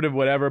conservative,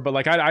 whatever. But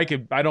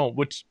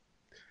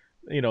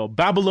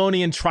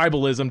Babylonian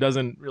tribalism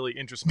doesn't really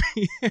interest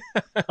me.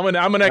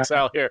 I'm an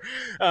exile here.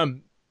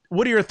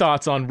 What are your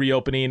thoughts on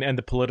reopening and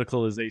the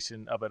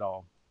politicalization of it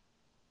all?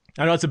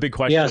 I know it's a big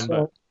question,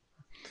 but.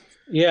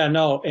 Yeah,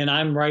 no, and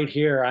I'm right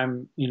here.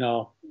 I'm,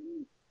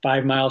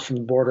 5 miles from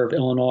the border of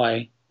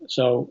Illinois.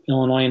 So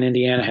Illinois and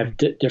Indiana have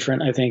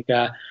different, I think,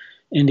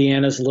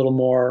 Indiana's a little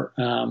more,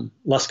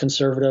 less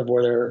conservative,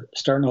 where they're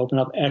starting to open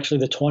up. Actually,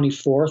 the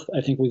 24th,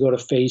 I think we go to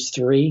phase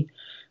 3,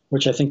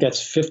 which I think that's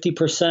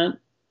 50%.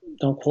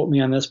 Don't quote me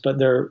on this, but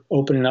they're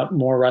opening up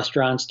more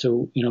restaurants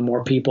to,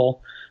 more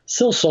people.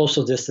 Still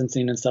social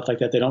distancing and stuff like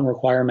that. They don't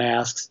require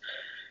masks.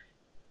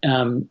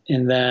 And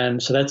then,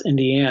 so that's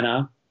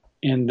Indiana.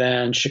 And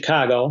then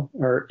Chicago,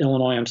 or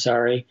Illinois, I'm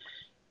sorry,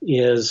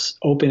 is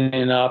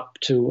opening up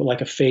to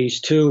like a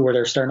phase 2 where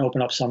they're starting to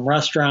open up some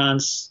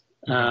restaurants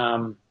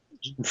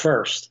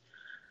first.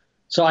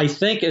 So I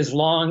think as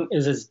long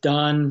as it's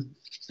done,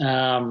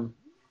 I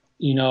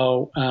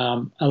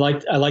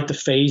like the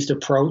phased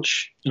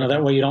approach.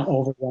 That way you don't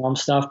overwhelm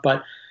stuff.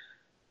 But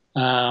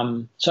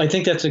so I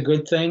think that's a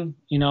good thing.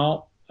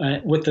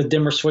 With the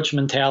dimmer switch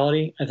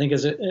mentality, I think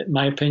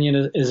my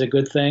opinion is a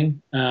good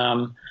thing.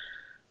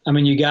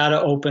 You got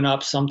to open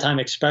up sometime,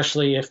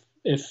 especially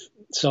if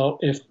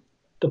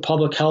the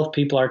public health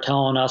people are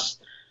telling us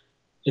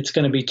it's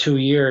going to be 2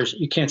 years.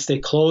 You can't stay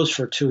closed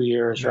for 2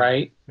 years,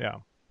 right? Yeah.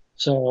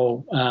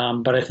 So,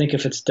 but I think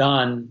if it's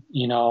done,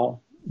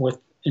 with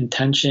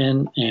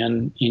intention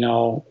and,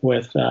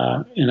 with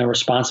in a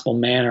responsible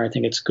manner, I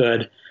think it's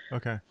good.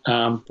 Okay.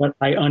 But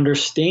I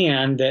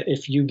understand that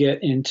if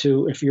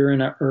you're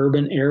in an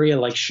urban area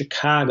like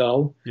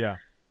Chicago, yeah,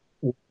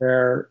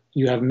 where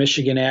you have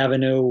Michigan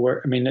Avenue,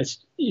 where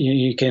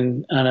you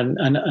can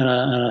on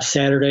a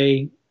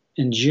Saturday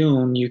in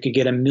June you could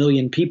get 1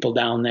 million people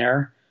down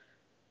there.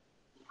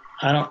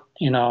 I don't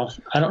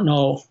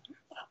know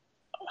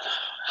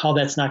how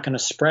that's not going to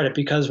spread it,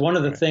 because one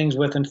of the things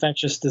with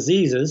infectious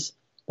diseases,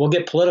 we'll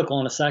get political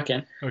in a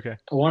second. Okay.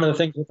 But one of the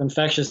things with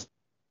infectious,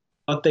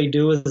 what they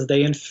do is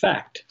they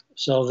infect.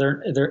 So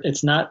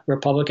it's not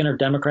Republican or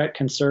Democrat,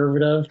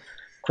 conservative,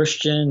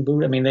 Christian,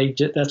 Buddha.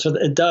 That's what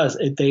it does.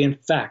 They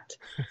infect,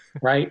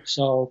 right?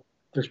 So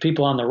there's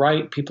people on the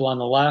right, people on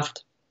the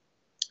left,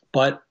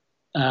 but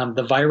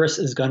the virus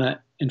is going to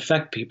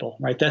infect people,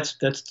 right? That's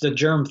the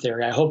germ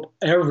theory. I hope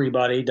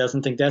everybody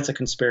doesn't think that's a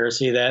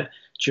conspiracy, that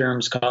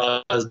germs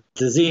cause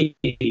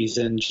disease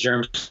and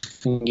germs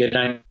can get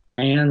on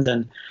your hands.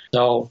 And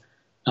so,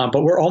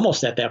 but we're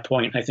almost at that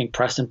point, I think,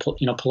 Preston,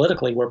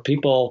 politically, where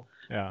people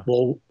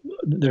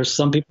there's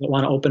some people that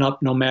want to open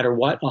up no matter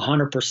what,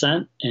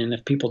 100%. And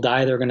if people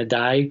die, they're going to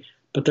die.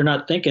 But they're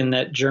not thinking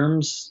that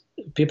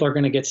people are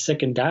going to get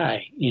sick and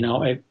die,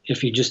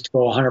 if you just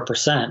go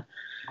 100%.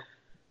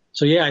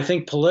 So, yeah, I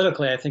think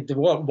politically, I think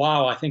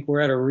I think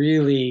we're at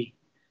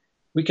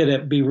we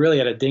could be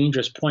really at a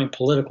dangerous point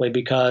politically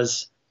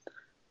because,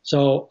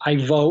 so I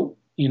vote,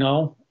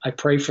 I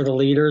pray for the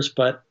leaders.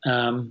 But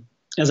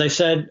as I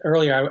said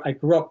earlier, I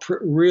grew up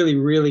really,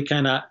 really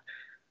kind of,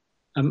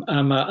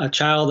 I'm a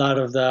child out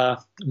of the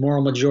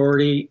moral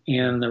majority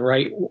and the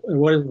right.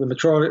 What is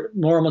the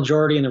moral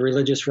majority and the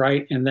religious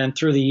right? And then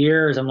through the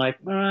years, I'm like,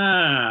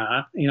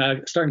 I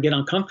starting to get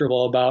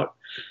uncomfortable about,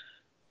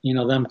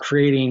 them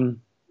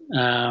creating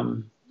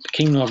the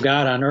kingdom of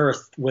God on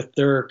earth with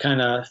their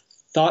kind of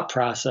thought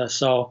process.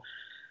 So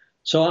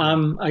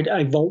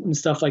I vote and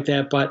stuff like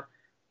that. But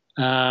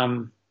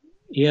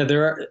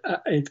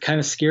it kind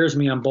of scares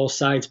me on both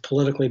sides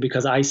politically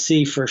because I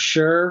see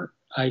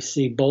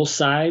both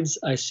sides.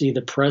 I see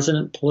the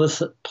president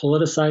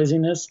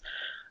politicizing this.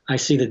 I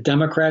see the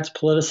Democrats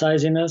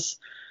politicizing this.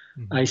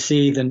 Mm-hmm. I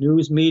see the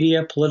news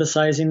media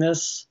politicizing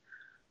this,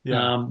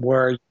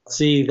 where you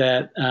see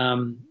that,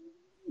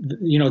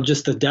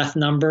 just the death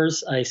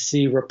numbers. I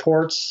see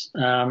reports,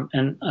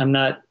 and I'm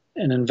not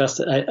an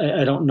investor.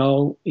 I don't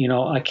know,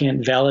 I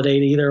can't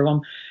validate either of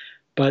them.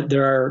 But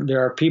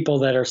there are people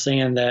that are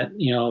saying that,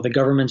 the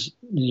government's,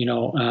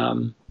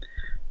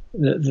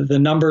 the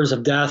numbers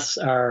of deaths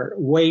are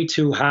way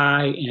too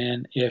high.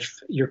 And if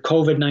you're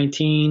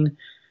COVID-19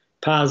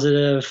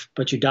 positive,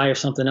 but you die of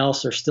something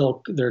else,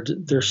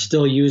 they're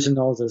still using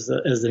those as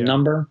the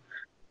number.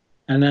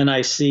 And then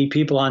I see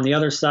people on the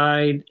other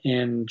side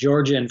in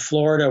Georgia and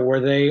Florida where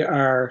they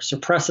are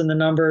suppressing the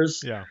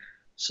numbers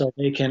so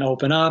they can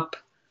open up.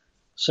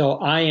 So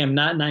I am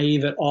not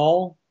naive at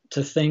all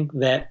to think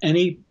that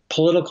any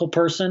political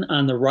person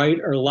on the right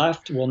or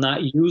left will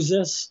not use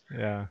this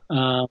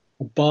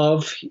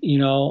above,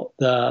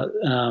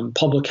 the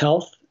public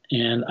health.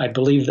 And I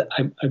believe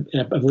I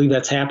believe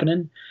that's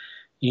happening,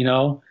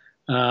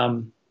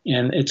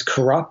 and it's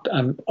corrupt.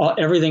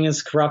 Everything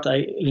is corrupt.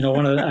 I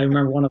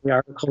remember one of the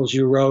articles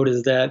you wrote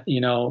is that,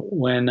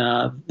 when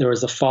there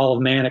was the fall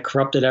of man, it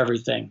corrupted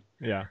everything.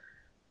 Yeah.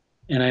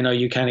 And I know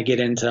you kind of get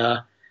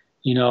into,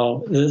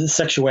 the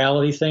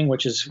sexuality thing,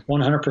 which is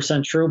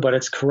 100% true, but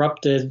it's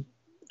corrupted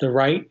the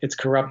right, it's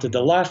corrupted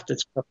the left,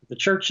 it's corrupted the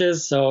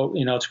churches. So,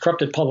 it's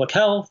corrupted public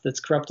health,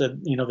 it's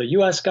corrupted, the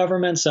U.S.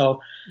 government.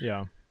 So,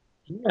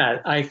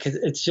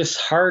 it's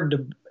just hard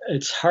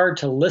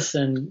to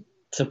listen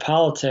to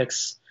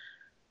politics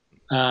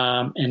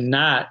and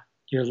not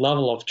your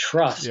level of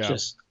trust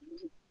just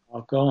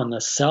go in the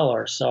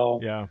cellar. So,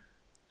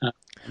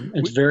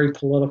 it's very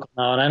political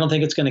now, and I don't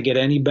think it's going to get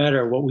any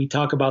better. What we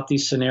talk about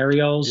these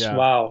scenarios,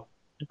 wow,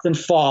 it's in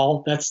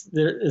fall. It's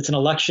an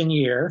election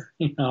year,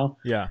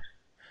 Yeah.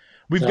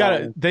 We've got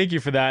to thank you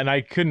for that. And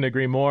I couldn't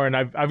agree more. And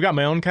I've got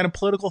my own kind of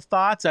political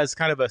thoughts as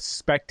kind of a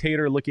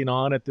spectator looking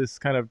on at this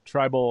kind of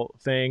tribal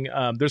thing.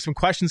 There's some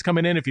questions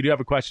coming in. If you do have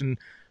a question,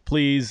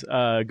 please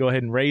go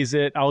ahead and raise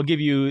it. I'll give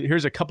you,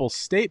 here's a couple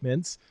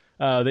statements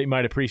that you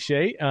might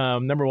appreciate.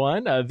 Number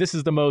one, this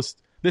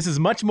is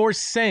much more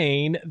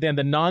sane than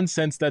the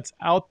nonsense that's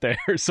out there.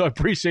 So I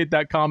appreciate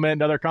that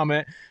comment. Another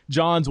comment,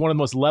 John's one of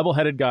the most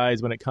level-headed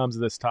guys when it comes to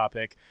this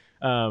topic.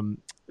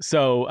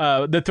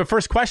 So the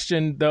first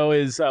question, though,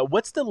 is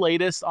what's the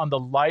latest on the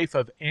life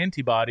of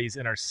antibodies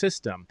in our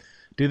system?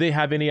 Do they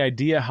have any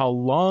idea how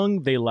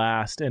long they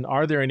last? And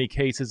are there any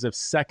cases of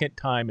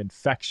second-time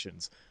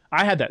infections?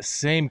 I had that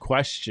same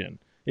question.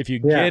 If you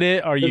get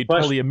it, are you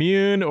totally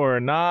immune or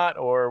not?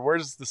 Or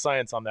where's the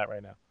science on that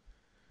right now?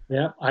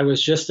 Yeah, I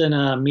was just in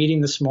a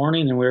meeting this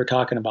morning, and we were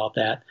talking about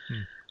that.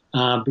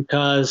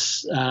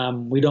 Because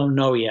we don't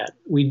know yet.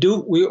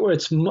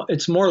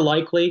 It's more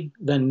likely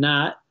than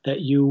not that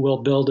you will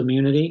build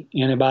immunity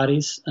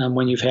antibodies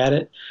when you've had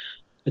it.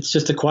 It's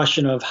just a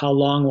question of how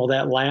long will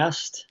that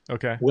last?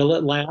 Okay. Will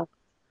it last?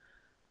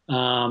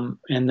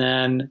 And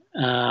then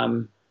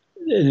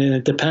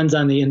it depends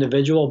on the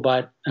individual,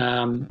 but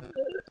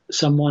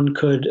someone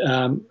could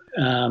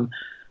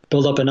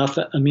build up enough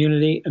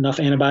immunity, enough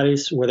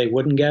antibodies where they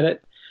wouldn't get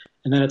it.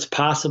 And then it's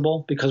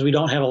possible, because we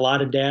don't have a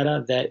lot of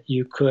data, that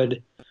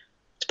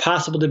it's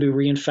possible to be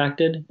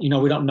reinfected. We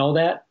don't know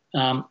that.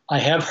 I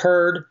have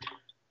heard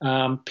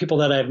people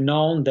that I've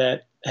known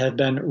that have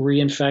been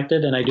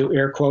reinfected, and I do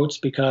air quotes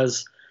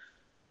because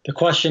the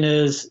question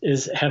is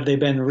have they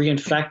been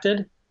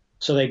reinfected?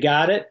 So they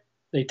got it,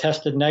 they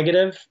tested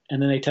negative,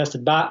 and then they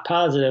tested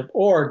positive,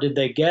 or did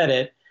they get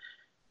it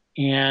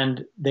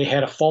and they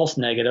had a false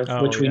negative,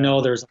 which we know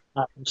there's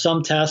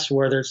some tests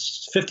where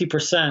there's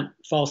 50%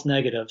 false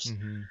negatives.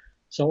 Mm-hmm.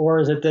 So, or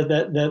is it that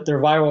their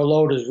viral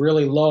load is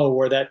really low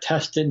where that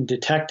test didn't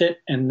detect it,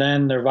 and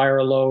then their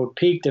viral load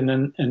peaked, and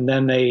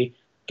then they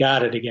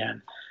got it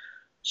again.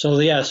 So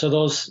yeah, so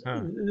those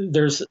Huh.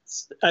 there's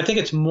I think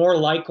it's more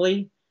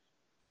likely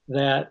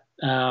that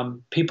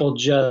people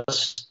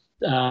just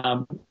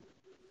had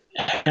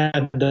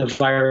the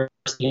virus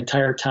the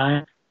entire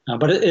time.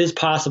 But it is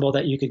possible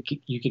that you could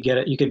get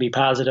it. You could be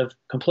positive,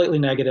 completely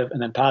negative,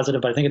 and then positive.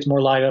 But I think it's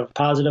more like a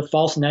positive,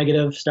 false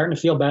negative, starting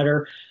to feel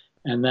better,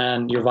 and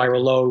then your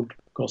viral load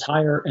goes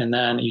higher, and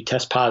then you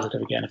test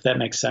positive again. If that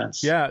makes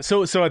sense. Yeah.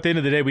 So at the end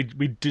of the day,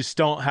 we just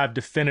don't have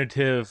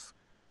definitive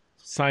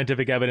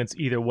scientific evidence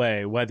either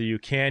way, whether you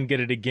can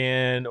get it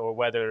again or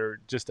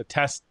whether just a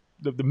test,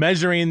 the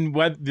measuring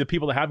whether the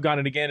people that have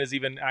gotten it again is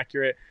even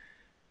accurate.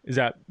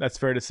 That's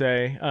fair to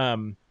say?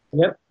 Yep.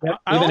 Yep. I Even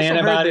also heard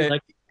antibodies, that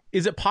like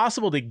is it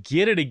possible to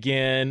get it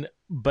again,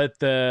 but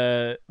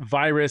the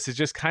virus is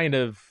just kind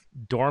of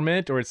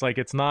dormant, or it's like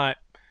it's not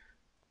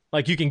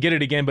like you can get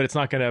it again, but it's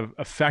not going to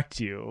affect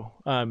you.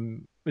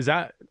 Is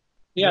that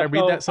did I yeah.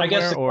 read that So I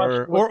guess somewhere,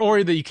 the question would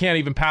or that you can't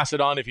even pass it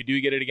on if you do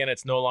get it again?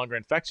 It's no longer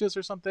infectious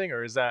or something,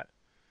 or is that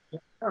I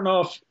don't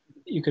know if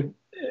you could.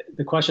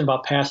 The question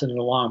about passing it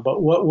along,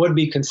 but what would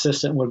be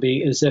consistent would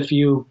be is if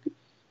you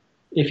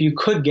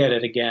could get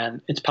it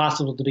again, it's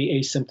possible to be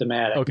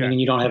asymptomatic, okay? meaning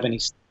you don't have any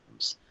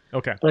symptoms.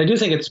 Okay, But I do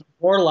think it's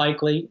more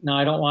likely. Now,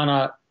 I don't want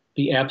to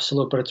be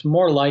absolute, but it's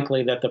more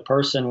likely that the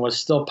person was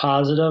still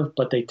positive,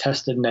 but they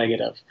tested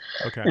negative.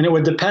 okay, And it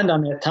would depend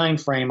on that time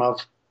frame of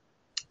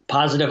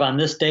positive on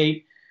this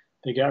date,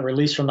 they got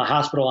released from the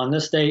hospital on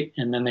this date,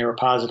 and then they were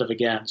positive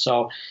again.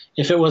 So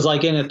if it was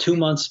like in a 2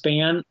 month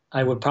span,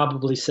 I would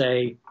probably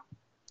say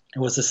it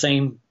was the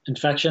same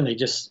infection. They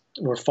just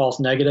were false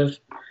negative.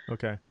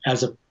 okay.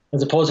 As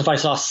opposed if I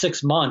saw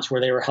 6 months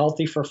where they were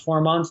healthy for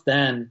 4 months,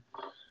 then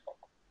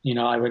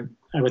I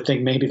would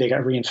think maybe they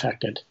got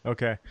reinfected.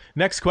 Okay.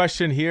 Next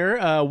question here.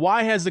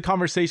 Why has the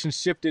conversation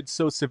shifted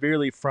so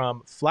severely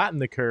from flatten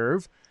the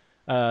curve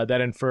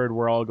that inferred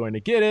we're all going to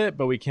get it,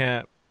 but we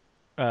can't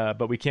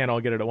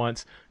all get it at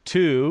once,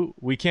 to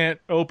we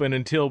can't open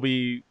until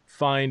we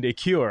find a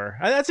cure?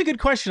 That's a good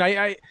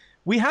question.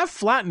 We have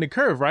flattened the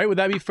curve, right? Would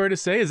that be fair to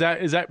say? Is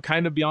that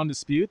kind of beyond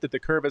dispute that the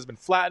curve has been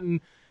flattened?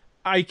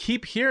 I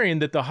keep hearing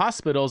that the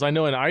hospitals, I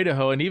know in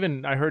Idaho and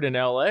even I heard in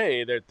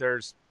LA that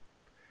there's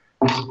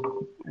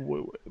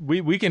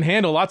we can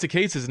handle lots of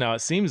cases now, it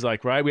seems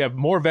like, right? We have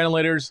more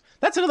ventilators.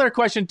 That's another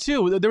question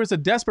too. There was a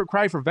desperate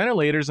cry for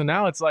ventilators, and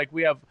now it's like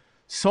we have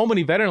so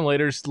many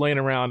ventilators laying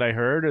around, I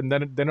heard, and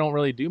then they don't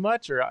really do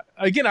much. Or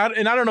again, I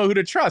don't know who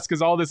to trust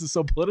because all this is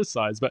so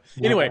politicized. But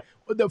anyway,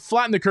 the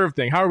flatten the curve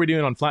thing. How are we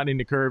doing on flattening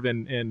the curve?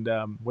 And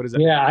what is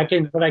that? Yeah, I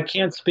can, but I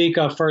can't speak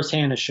of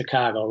firsthand is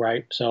Chicago,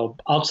 right? So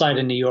outside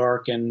of New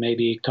York and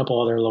maybe a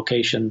couple other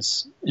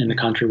locations in the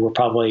country, we're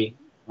probably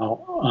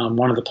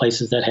one of the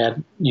places that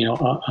had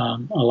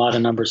a lot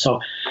of numbers. So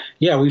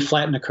yeah, we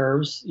flattened the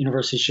curves.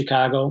 University of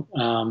Chicago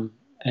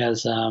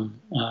has a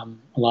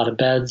lot of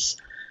beds.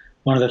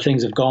 One of the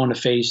things of going to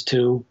phase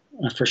 2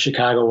 for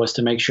Chicago was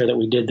to make sure that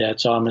we did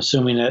that. So I'm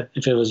assuming that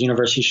if it was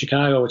University of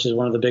Chicago, which is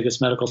one of the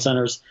biggest medical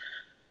centers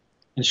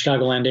in the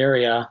Chicagoland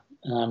area,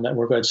 that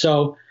we're good.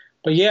 So,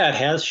 but yeah, it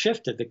has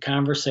shifted. The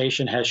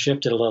conversation has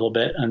shifted a little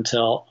bit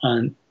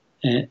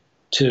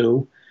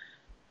to,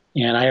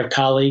 and I have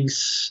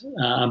colleagues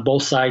on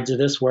both sides of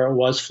this where it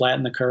was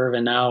flatten the curve,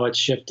 and now it's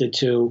shifted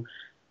to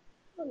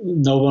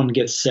no one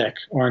gets sick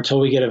or until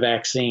we get a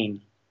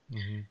vaccine.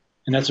 Mm-hmm.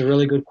 And that's a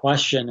really good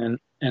question.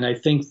 And I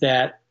think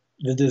that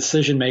the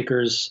decision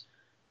makers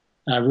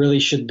really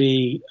should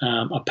be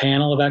a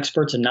panel of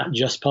experts and not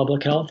just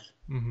public health.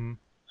 Mm-hmm.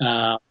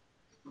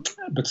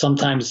 But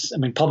sometimes, I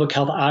mean, public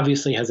health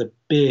obviously has a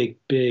big,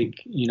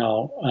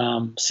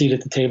 seat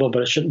at the table,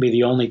 but it shouldn't be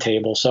the only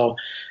table. So,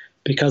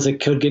 because it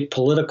could get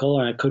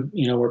political, and it could,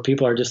 where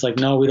people are just like,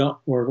 no, we don't,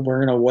 we're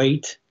going to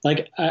wait.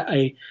 Like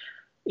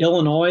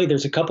Illinois,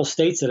 there's a couple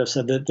states that have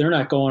said that they're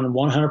not going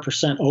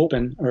 100%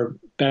 open or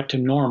back to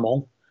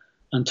normal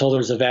until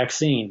there's a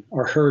vaccine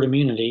or herd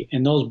immunity.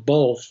 And those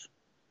both,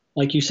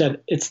 like you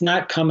said, it's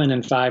not coming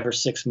in 5 or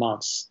 6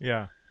 months.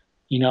 Yeah.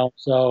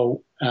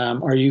 So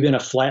are you going to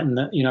flatten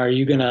are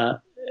you going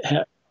to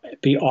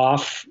be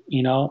off,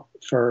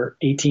 for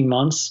 18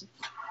 months?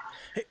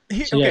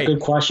 So, yeah, good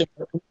question.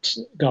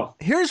 Go.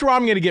 Here's where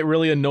I'm going to get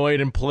really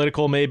annoyed and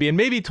political maybe, and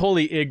maybe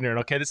totally ignorant.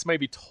 Okay, this may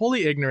be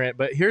totally ignorant,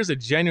 but here's a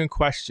genuine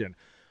question.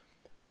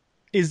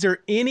 Is there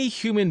any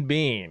human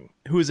being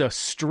who is a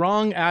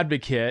strong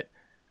advocate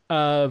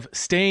of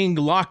staying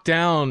locked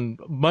down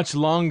much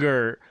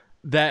longer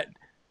that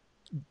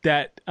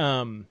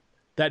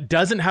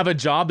doesn't have a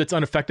job that's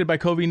unaffected by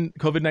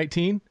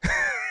COVID-19?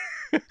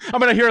 I'm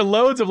going to hear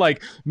loads of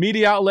like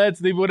media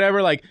outlets,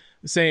 whatever, like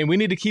saying we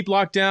need to keep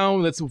locked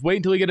down. Let's wait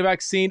until we get a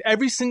vaccine.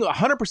 Every single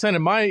 100%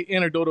 of my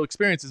anecdotal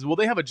experiences, well,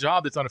 they have a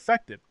job that's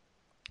unaffected.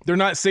 They're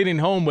not sitting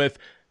home with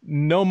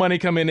no money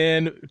coming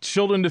in,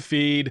 children to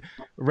feed,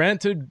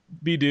 rent to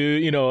be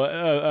due,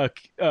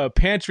 a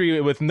pantry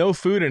with no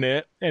food in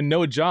it and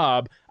no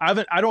job. I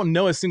don't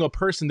know a single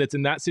person that's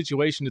in that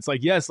situation. It's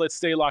like, yes, let's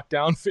stay locked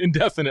down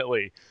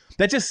indefinitely.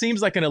 That just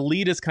seems like an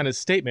elitist kind of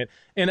statement.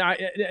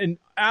 And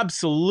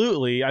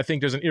absolutely, I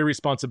think there's an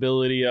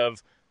irresponsibility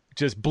of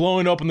just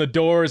blowing open the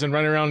doors and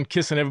running around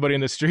kissing everybody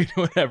in the street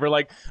or whatever.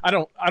 Like, I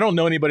don't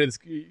know anybody that's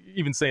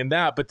even saying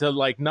that, but to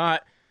like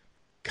not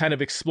kind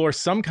of explore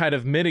some kind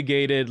of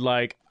mitigated,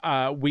 like,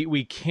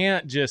 we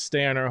can't just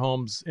stay in our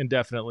homes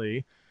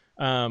indefinitely.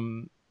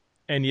 And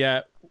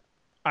yet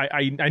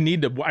I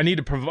need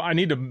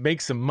to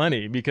make some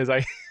money because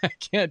I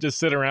can't just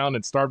sit around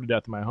and starve to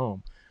death in my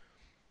home.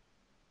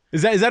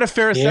 Is that a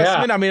fair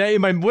assessment? Yeah. I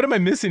mean, what am I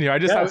missing here?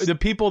 Yes. The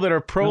people that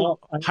are I'm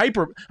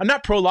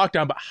not pro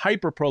lockdown, but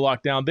hyper pro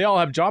lockdown, they all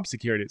have job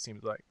security, it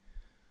seems like.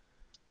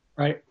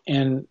 Right.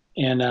 And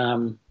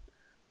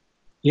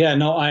yeah,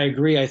 no, I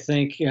agree. I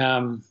think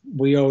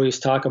we always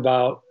talk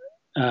about,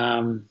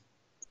 in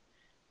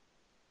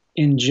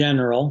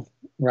general,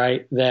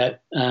 right,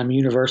 that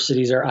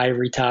universities are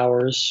ivory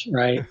towers,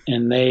 right,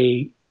 and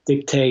they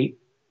dictate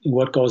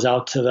what goes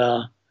out to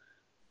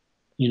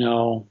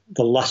the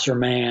lesser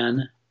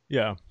man.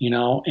 Yeah.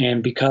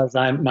 And because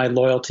my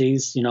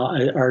loyalties,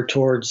 are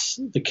towards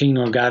the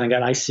kingdom of God and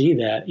God, I see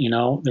that,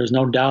 there's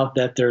no doubt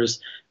that there's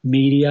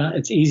media.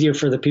 It's easier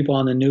for the people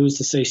on the news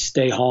to say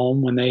stay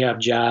home when they have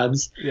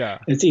jobs. Yeah.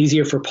 It's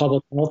easier for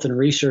public health and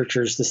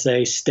researchers to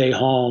say stay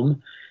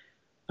home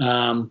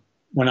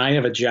when I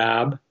have a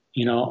job.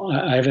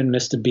 I haven't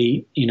missed a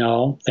beat,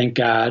 thank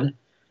God.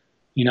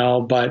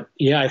 But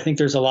yeah, I think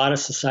there's a lot of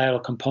societal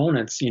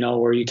components,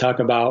 where you talk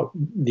about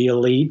the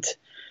elite,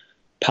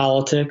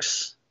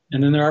 politics,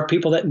 and then there are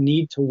people that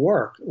need to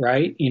work,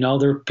 right?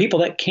 There are people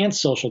that can't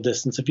social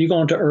distance. If you go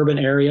into urban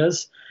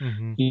areas,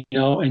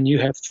 Mm-hmm. and you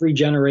have three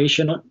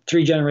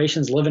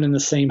generations living in the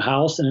same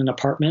house in an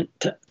apartment,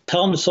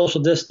 tell them to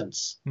social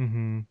distance,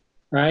 Mm-hmm.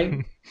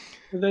 right?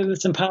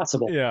 It's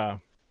impossible. Yeah.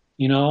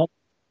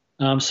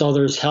 So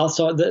there's health.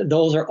 So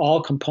those are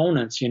all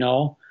components,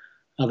 the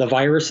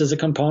virus is a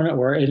component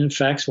where it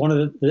infects. One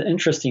of the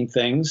interesting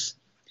things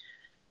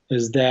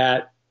is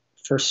that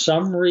for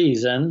some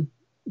reason,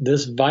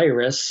 this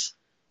virus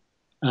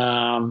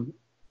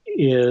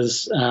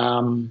is,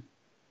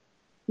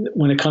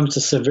 when it comes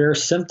to severe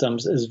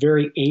symptoms, is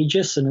very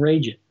ageist and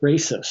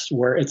racist,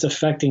 where it's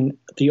affecting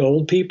the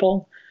old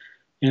people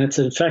and it's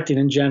affecting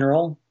in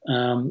general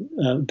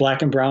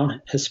Black and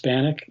brown,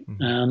 Hispanic,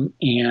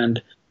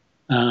 and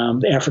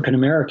the African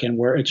American,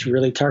 where it's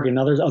really targeting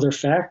other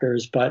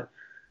factors, but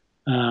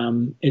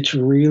it's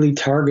really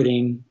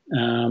targeting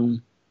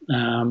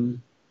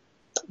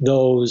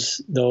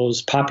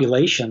those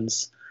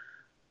populations.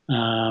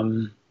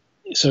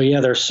 So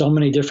yeah, there's so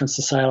many different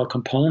societal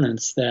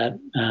components that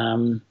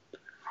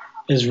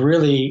is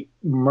really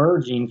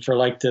merging for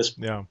like this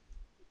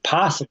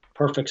possible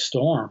perfect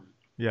storm.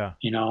 Yeah.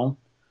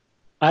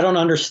 I don't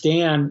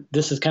understand.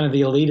 This is kind of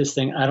the elitist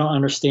thing. I don't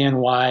understand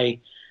why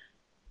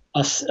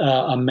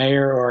a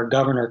mayor or a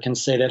governor can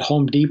say that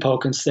Home Depot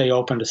can stay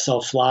open to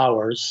sell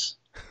flowers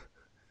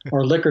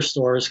or liquor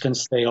stores can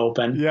stay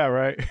open. Yeah,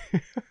 right.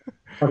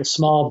 But a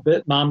small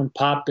mom and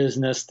pop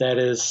business that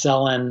is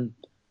selling,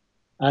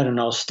 I don't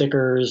know,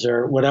 stickers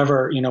or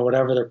whatever,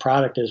 whatever their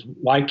product is.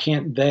 Why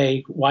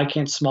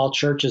can't small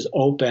churches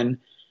open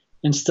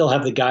and still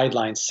have the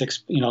guidelines,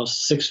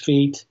 6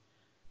 feet,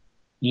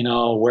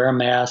 wear a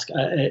mask?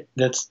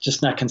 That's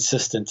just not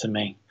consistent to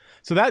me.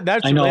 So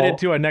that's related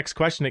to our next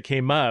question that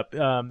came up.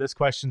 This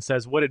question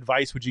says, what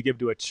advice would you give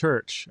to a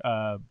church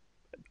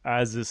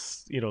as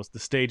this, the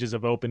stages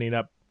of opening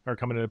up are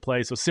coming into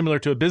play? So similar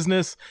to a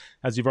business,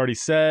 as you've already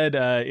said,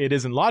 it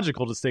isn't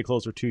logical to stay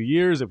closed for 2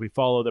 years if we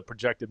follow the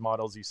projected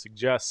models you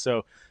suggest.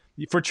 So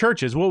for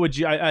churches, what would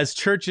you, as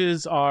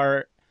churches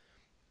are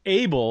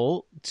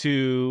able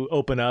to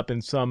open up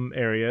in some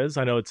areas,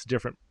 I know it's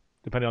different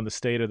depending on the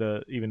state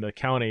or even the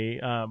county,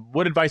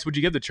 what advice would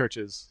you give the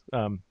churches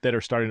that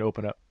are starting to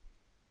open up?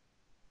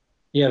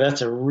 Yeah,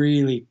 that's a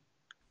really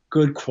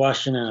good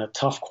question and a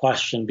tough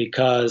question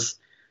because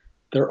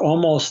they're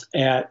almost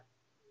at,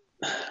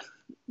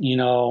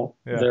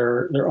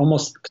 they're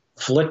almost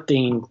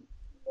conflicting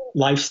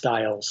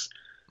lifestyles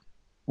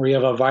where you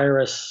have a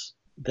virus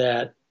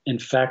that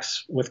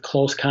infects with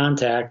close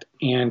contact,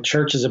 and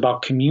church is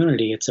about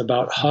community. It's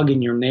about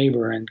hugging your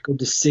neighbor and good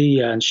to see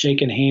you and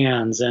shaking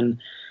hands and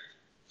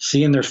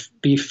seeing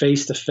be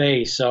face to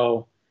face.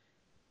 So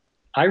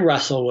I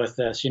wrestle with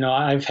this.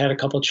 I've had a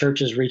couple of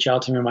churches reach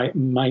out to me,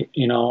 my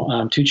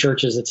 2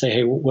 churches that say,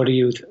 hey, what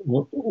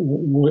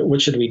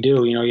should we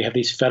do? You have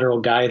these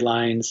federal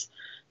guidelines,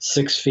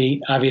 6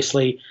 feet.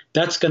 Obviously,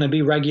 that's going to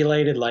be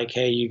regulated. Like,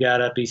 hey, you got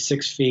to be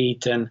 6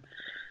 feet.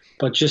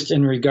 But just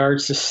in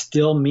regards to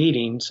still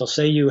meeting, so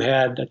say you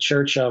had a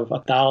church of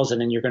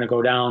 1,000 and you're going to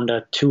go down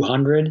to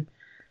 200.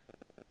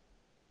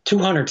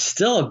 200 is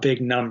still a big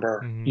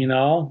number,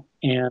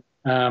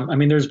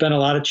 And there's been a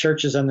lot of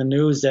churches on the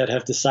news that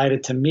have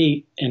decided to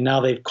meet and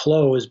now they've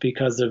closed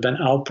because there have been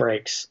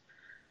outbreaks.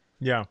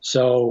 Yeah.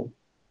 So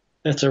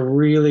that's a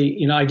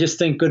really, I just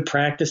think good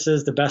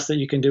practices, the best that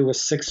you can do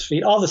is 6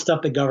 feet, all the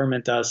stuff the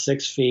government does,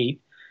 6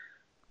 feet,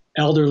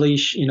 elderly,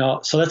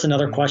 so that's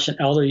another question.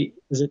 Elderly,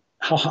 is it,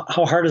 how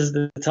hard is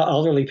it to tell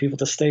elderly people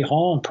to stay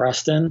home,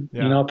 Preston?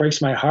 Yeah. It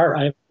breaks my heart.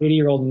 I have an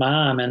 80-year-old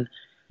mom and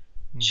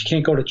She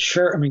can't go to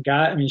church. I mean,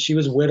 God, I mean, she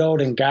was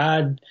widowed, and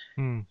God,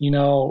 Mm.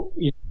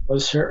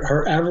 was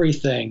her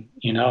everything,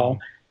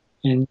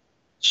 and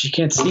she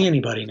can't see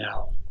anybody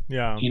now,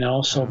 Yeah. So you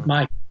know,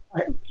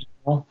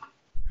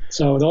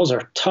 so those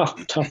are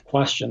tough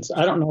questions.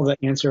 I don't know the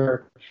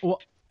Well,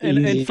 and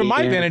from easy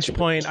my vantage answer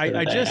point, to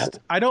that.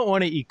 I don't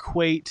want to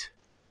equate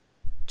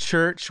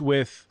church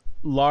with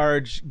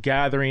large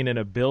gathering in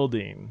a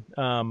building.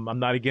 I'm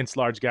not against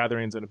large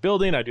gatherings in a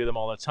building. I do them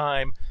all the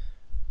time,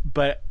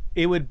 but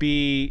it would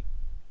be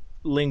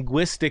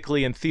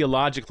linguistically and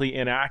theologically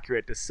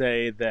inaccurate to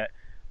say that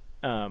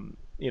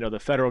the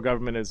federal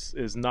government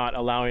is not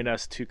allowing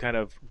us to kind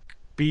of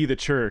be the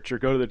church or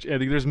go to the. I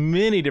think there's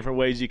many different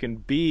ways you can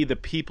be the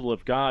people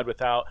of God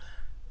without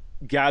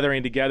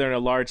gathering together in a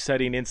large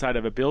setting inside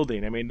of a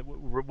building. I mean,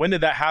 when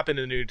did that happen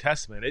in the New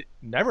Testament? It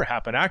never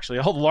happened, actually.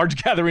 All the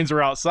large gatherings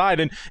were outside,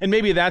 and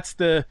maybe that's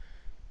the.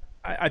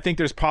 I think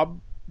there's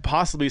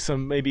possibly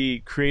some maybe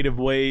creative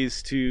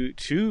ways to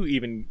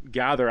even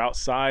gather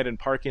outside in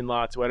parking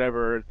lots,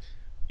 whatever.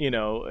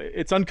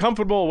 It's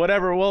uncomfortable,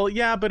 whatever. Well,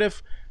 yeah, but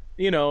if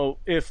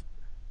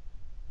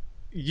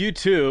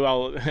U2,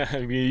 I'll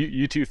be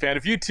a U2 fan.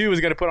 If U2 was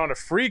going to put on a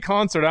free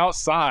concert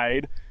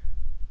outside,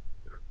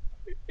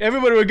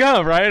 everybody would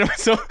come, right?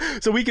 So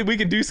we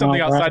could do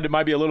something outside Right. that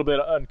might be a little bit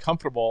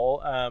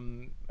uncomfortable. I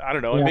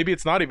don't know. And Yeah. maybe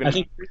it's not even I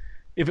think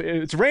if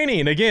it's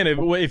raining again. If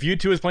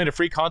U2 is playing a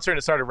free concert and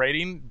it started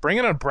raining, bring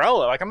an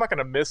umbrella. Like, I'm not going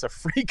to miss a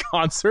free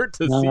concert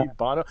to see no,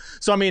 Bono.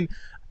 So I mean,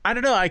 I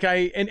don't know. Like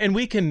and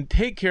we can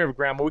take care of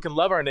grandma. We can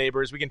love our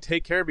neighbors. We can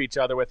take care of each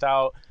other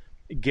without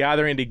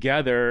gathering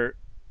together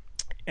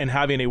and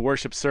having a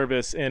worship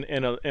service in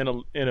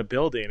a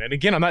building. And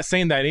again, I'm not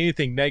saying that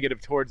anything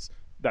negative towards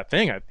that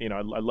thing. I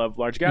love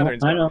large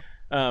gatherings, I but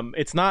know.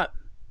 it's not.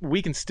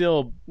 We can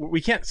still.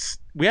 We can't.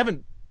 We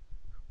haven't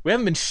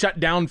been shut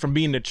down from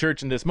being a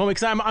church in this moment.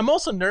 Because I'm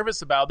also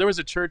nervous about. There was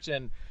a church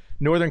in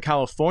Northern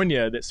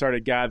California that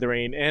started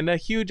gathering, and a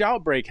huge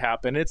outbreak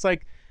happened. It's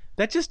like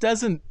that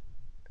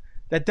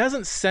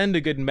doesn't send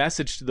a good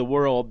message to the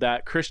world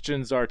that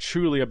Christians are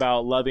truly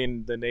about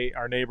loving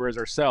our neighbors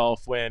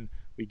ourselves when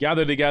we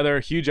gather together,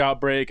 huge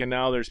outbreak, and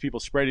now there's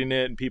people spreading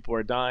it and people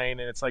are dying,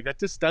 and it's like that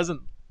just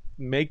doesn't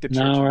make the church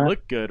No, right.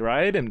 look good,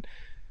 right? And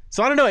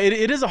so I don't know.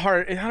 It is a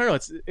hard. I don't know.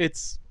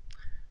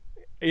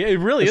 It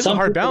really But is a some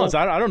hard people balance.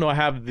 don't. I don't know. I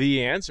have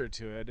the answer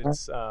to it.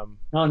 It's No,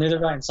 neither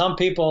do I. And some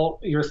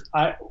people,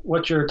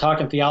 what you're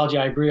talking theology,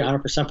 I agree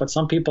 100%. But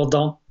some people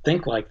don't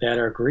think like that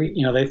or agree.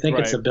 They think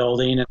it's right. a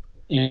building,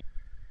 and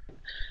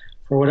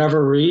for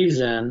whatever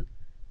reason,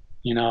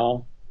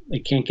 they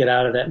can't get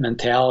out of that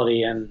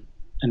mentality, and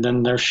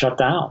then they're shut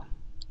down.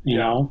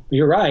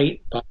 You're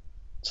right, but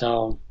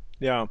so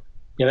Yeah.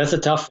 yeah, that's a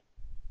tough.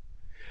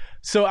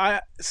 Do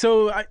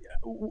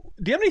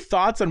you have any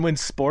thoughts on when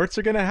sports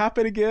are going to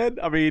happen again?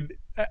 I mean,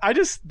 I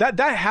just that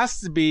has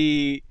to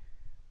be.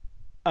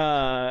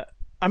 I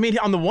mean,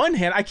 on the one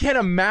hand, I can't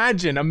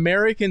imagine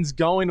Americans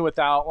going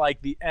without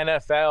like the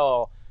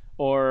NFL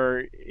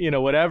or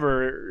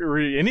whatever, or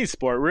any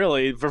sport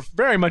really, for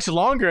very much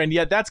longer, and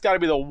yet that's got to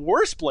be the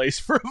worst place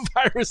for a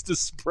virus to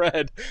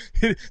spread.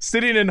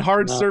 Sitting in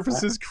hard No,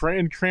 surfaces,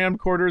 crammed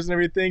quarters, and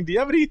everything. Do you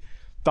have any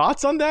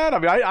thoughts on that? I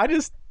mean, I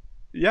just,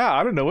 yeah,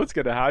 I don't know what's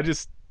gonna happen.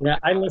 yeah,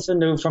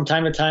 from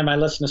time to time. I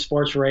listen to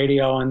sports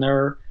radio, and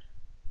they're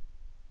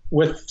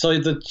so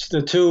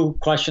the two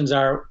questions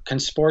are: can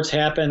sports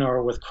happen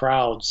or with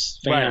crowds,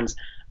 Right. fans?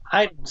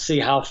 I don't see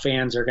how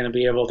fans are going to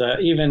be able to,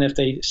 even if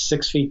they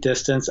 6 feet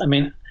distance. I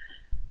mean,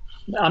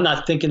 I'm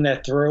not thinking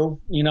that through,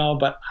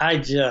 but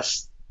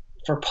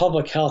for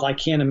public health, I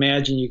can't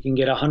imagine you can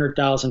get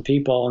 100,000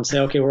 people and say,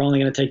 okay, we're only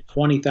going to take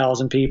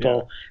 20,000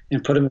 people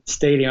and put them in the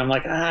stadium. I'm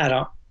like, I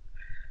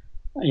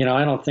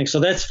don't think so.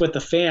 That's with the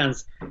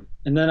fans.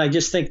 And then I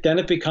just think then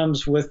it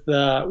becomes with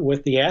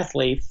the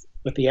athletes,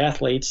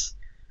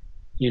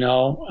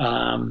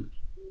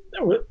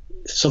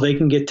 so they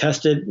can get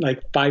tested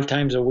like 5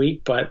 times a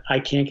week, but I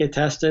can't get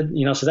tested,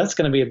 so that's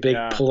going to be a big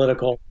Yeah.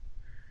 political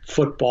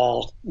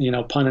football,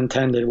 pun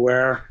intended,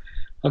 where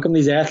how come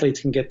these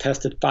athletes can get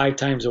tested 5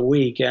 times a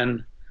week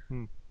and,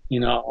 Hmm.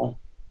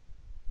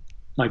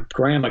 my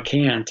grandma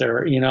can't,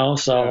 or,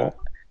 so, Yeah.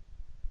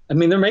 I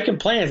mean, they're making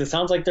plans. It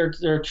sounds like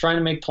they're trying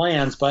to make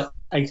plans, but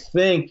I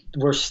think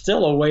we're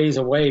still a ways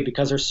away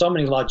because there's so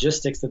many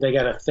logistics that they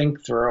got to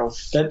think through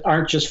that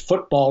aren't just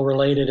football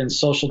related and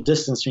social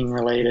distancing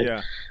related.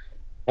 Yeah.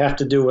 Have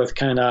to do with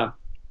kind of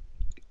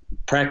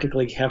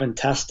practically having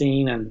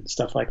testing and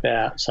stuff like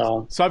that.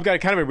 So I've got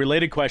kind of a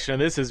related question,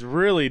 and this is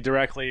really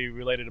directly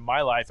related to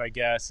my life, I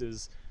guess,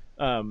 is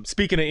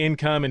speaking of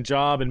income and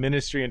job and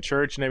ministry and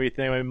church and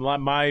everything. I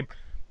mean,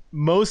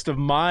 most of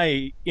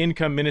my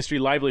income, ministry,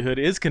 livelihood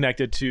is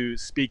connected to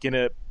speaking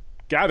at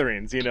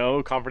gatherings,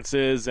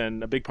 conferences,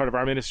 and a big part of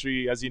our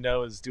ministry, as you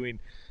know, is doing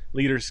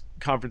leaders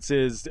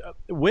conferences.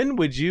 When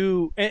would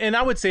you, and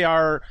I would say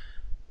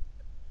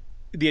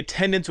the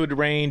attendance would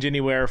range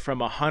anywhere from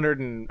 100,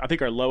 and I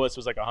think our lowest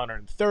was like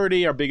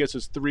 130. Our biggest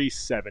was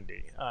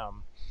 370.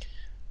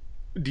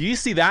 Do you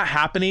see that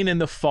happening in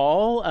the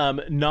fall?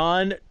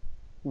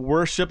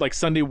 worship, like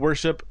Sunday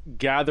worship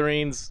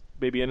gatherings,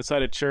 maybe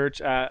inside a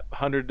church at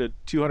 100 to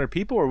 200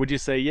 people? Or would you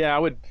say, yeah, I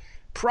would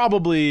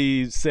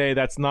probably say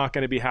that's not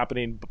going to be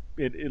happening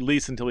at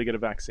least until we get a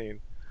vaccine?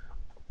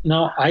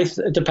 No,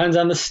 it depends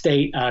on the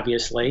state,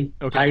 obviously.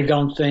 Okay. I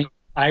don't think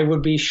I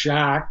would be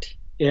shocked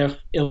if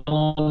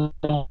Illinois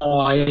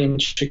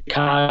and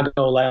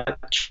Chicago let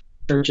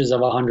churches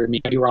of 100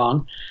 meet. I'd be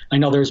wrong. I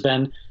know there's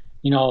been,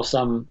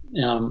 some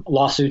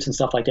lawsuits and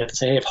stuff like that to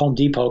say, hey, if Home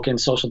Depot can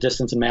social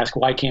distance and mask,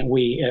 why can't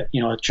we,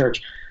 at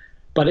church?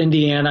 But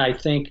Indiana, I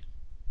think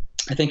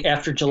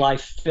after July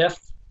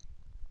 5th,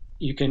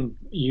 you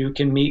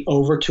can meet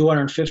over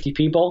 250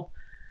 people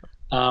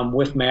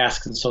with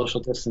masks and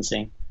social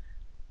distancing.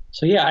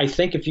 So yeah, I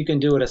think if you can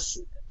do it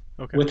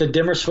with a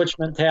dimmer switch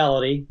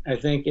mentality, I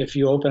think if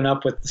you open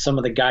up with some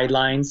of the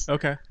guidelines,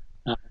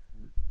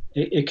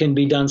 it can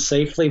be done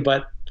safely.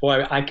 But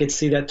boy, I could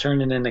see that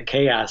turning into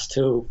chaos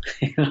too.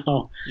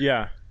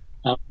 Yeah.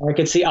 I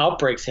could see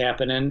outbreaks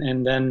happening,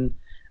 and then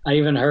I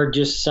even heard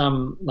just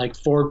some like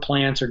Ford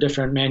plants or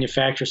different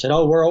manufacturers said,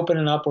 "Oh, we're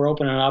opening up,"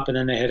 and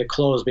then they had to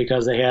close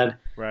because they had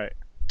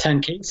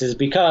 10 cases.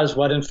 Because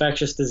what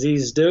infectious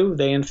diseases do?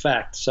 They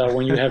infect. So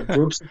when you have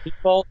groups of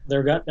people,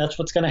 that's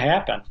what's going to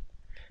happen.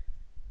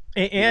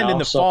 And in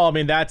the fall, I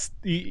mean,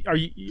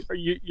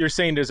 you're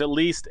saying there's at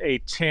least a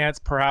chance,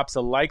 perhaps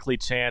a likely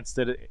chance,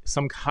 that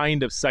some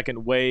kind of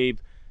second wave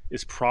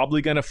is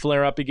probably going to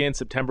flare up again,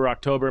 September,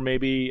 October,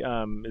 maybe.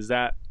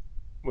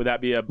 Would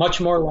that be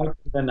much more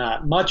likely than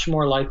not? Much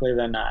more likely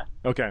than not.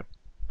 Okay.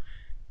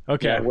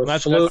 Yeah, well,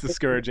 that's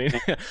discouraging.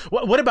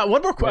 What about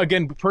one more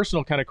again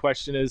personal kind of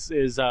question is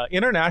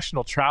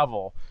international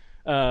travel?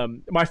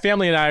 My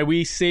family and I,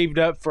 we saved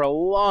up for a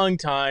long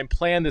time,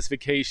 planned this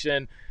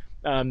vacation,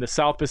 the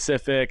South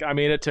Pacific. I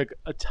mean, it took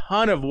a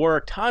ton of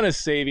work, ton of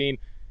saving,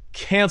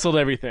 canceled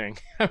everything.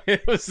 I mean,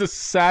 it was the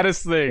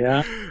saddest thing.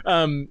 Yeah.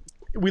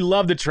 We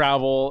love to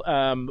travel.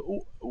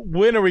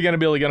 When are we going to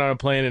be able to get on a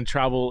plane and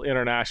travel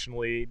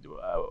internationally?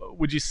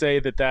 Would you say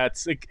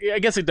that's? I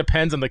guess it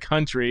depends on the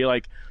country.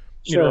 Like,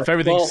 if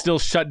everything's still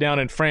shut down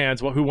in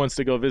France, who wants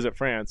to go visit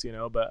France?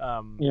 But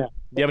do you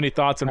have any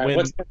thoughts on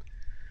when?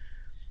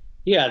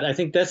 Yeah, I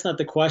think that's not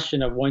the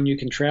question of when you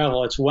can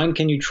travel. It's when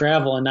can you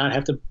travel and not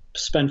have to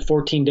spend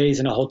 14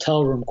 days in a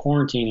hotel room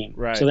quarantining.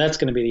 Right. So that's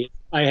going to be.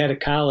 I had a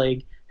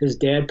colleague. His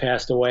dad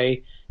passed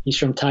away. He's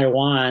from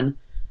Taiwan.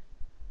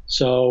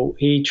 So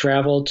he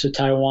traveled to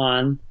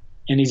Taiwan,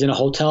 and he's in a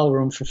hotel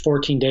room for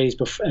 14 days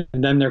before,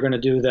 and then they're going to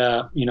do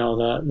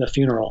the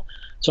funeral.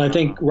 So I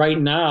think right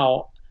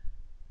now,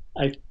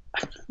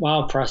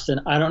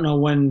 Preston, I don't know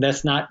when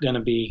that's not going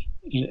to be.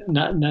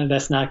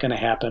 That's not going to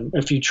happen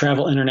if you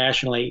travel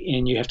internationally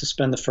and you have to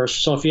spend the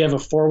first. So if you have a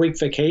 4-week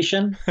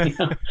vacation,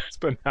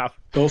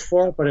 go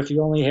for it. But if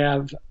you only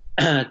have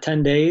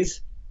 10 days,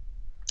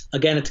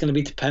 again, it's going to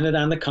be dependent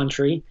on the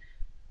country.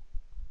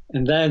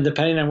 And then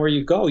depending on where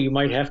you go, you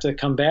might have to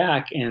come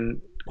back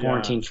and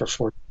quarantine for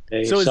 14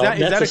 days. So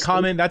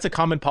that's a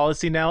common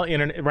policy now?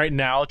 Right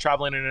now,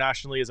 traveling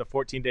internationally is a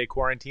 14-day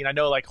quarantine. I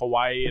know like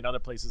Hawaii and other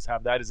places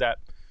have that. Is that?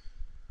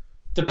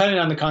 Depending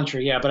on the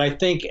country, yeah. But I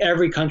think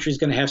every country is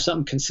going to have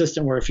something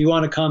consistent where if you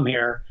want to come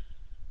here.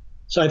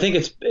 So I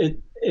think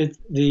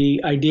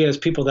the idea is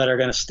people that are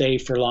going to stay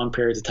for long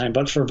periods of time.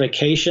 But for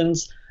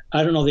vacations,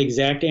 I don't know the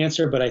exact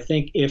answer, but I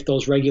think if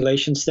those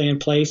regulations stay in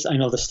place, I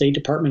know the State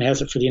Department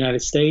has it for the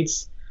United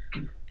States,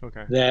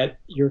 that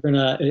you're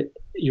gonna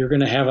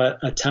have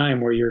a time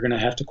where you're gonna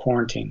have to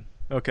quarantine.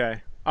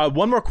 Okay.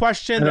 One more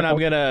question, and I'm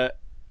gonna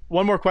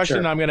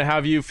Sure. I'm gonna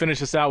have you finish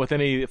this out with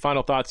any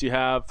final thoughts you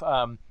have.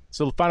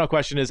 So the final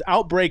question is: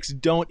 outbreaks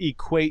don't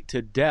equate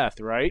to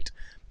death, right?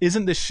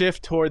 Isn't the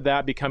shift toward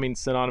that becoming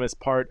synonymous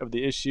part of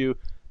the issue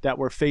that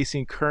we're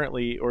facing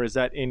currently, or is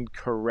that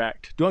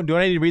incorrect? Do I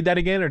need to read that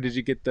again, or did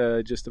you get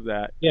the gist of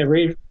that? Yeah,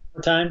 read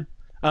one time.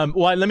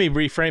 Well, let me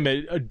reframe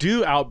it.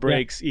 Do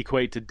outbreaks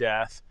equate to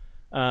death?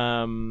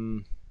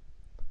 Isn't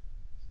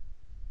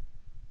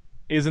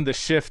the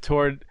shift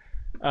toward...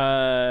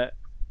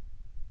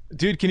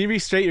 Dude, can you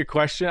restate your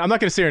question? I'm not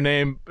going to say your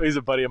name. He's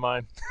a buddy of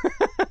mine.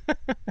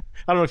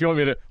 I don't know if you want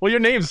me to... Well, your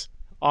name's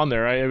on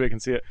there, right? Everybody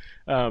can see it.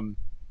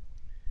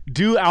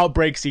 Do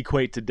outbreaks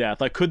equate to death?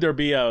 Like, could there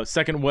be a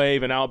second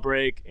wave, an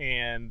outbreak,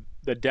 and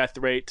the death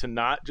rate to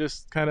not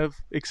just kind of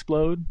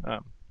explode?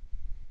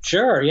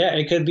 Sure, yeah,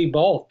 it could be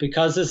both.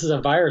 Because this is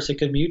a virus, it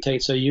could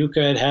mutate. So you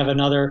could have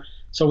another.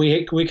 So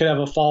we could have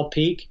a fall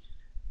peak,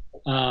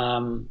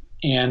 and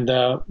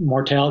the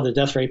mortality, the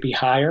death rate be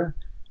higher,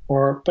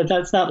 but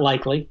that's not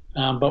likely.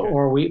 But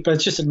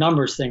it's just a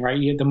numbers thing,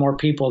 right? The more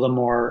people, the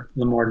more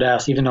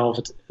deaths, even though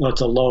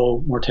it's a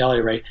low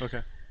mortality rate. Okay.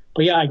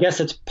 But yeah, I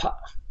guess it's.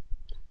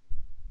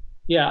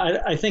 Yeah,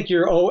 I think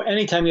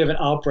anytime you have an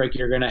outbreak,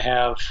 you're going to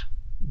have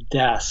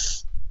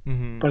deaths,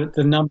 but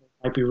the number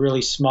might be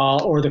really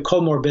small, or the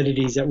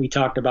comorbidities that we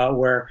talked about,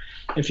 where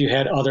if you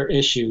had other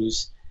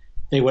issues,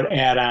 they would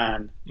add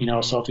on.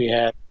 So if you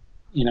had,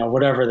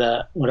 whatever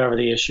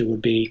the issue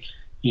would be,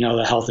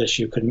 the health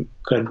issue could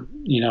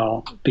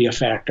be a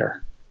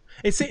factor.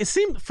 It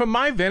seemed, from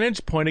my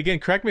vantage point, again,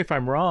 correct me if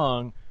I'm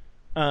wrong,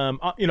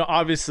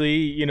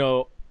 obviously,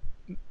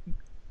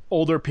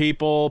 older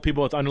people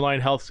with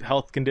underlying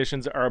health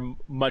conditions are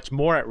much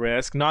more at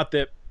risk. Not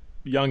that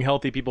young,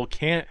 healthy people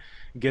can't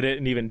get it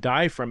and even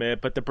die from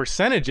it, but the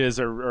percentages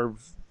are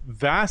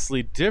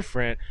vastly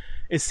different.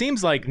 It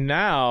seems like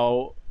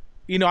now,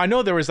 I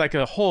know there was like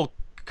a whole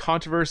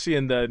controversy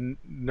in the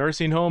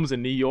nursing homes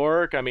in New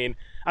York. I mean,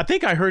 I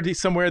think I heard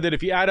somewhere that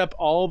if you add up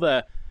all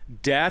the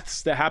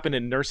deaths that happen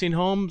in nursing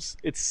homes,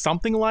 it's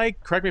something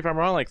like, correct me if I'm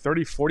wrong, like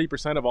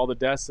 30-40% of all the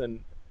deaths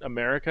in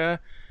America,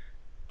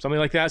 something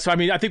like that. So I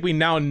mean, I think we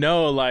now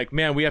know, like,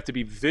 man, we have to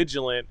be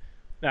vigilant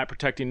at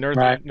protecting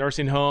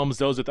nursing homes,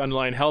 those with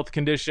underlying health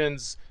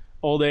conditions,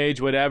 old age,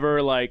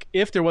 whatever. Like,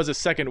 if there was a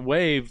second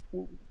wave,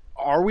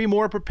 are we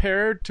more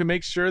prepared to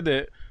make sure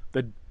that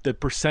the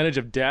percentage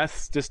of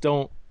deaths just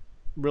don't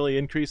really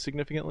increase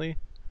significantly?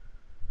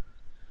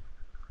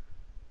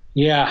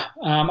 Yeah,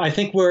 I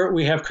think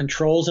we have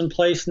controls in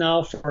place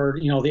now for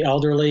the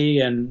elderly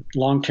and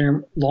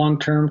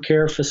long-term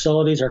care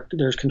facilities.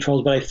 There's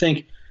controls, but I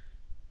think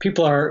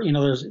people are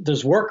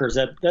there's workers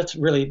it's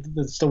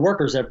the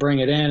workers that bring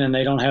it in, and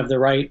they don't have the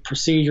right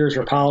procedures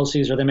or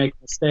policies, or they make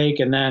a mistake,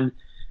 and then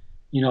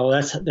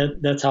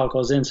that's how it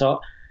goes in. So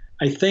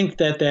I think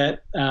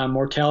that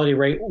mortality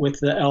rate with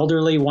the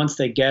elderly, once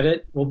they get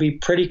it, will be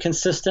pretty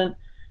consistent.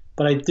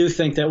 But I do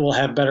think that we'll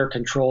have better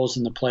controls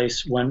in the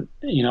place when,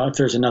 if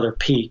there's another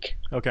peak.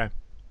 Okay.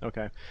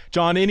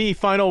 John, any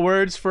final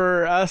words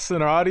for us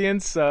and our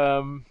audience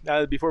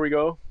before we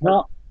go?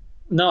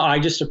 No, I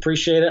just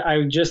appreciate it.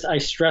 I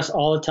stress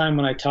all the time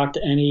when I talk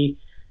to any,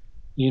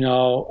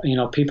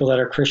 people that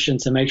are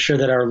Christians, to make sure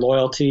that our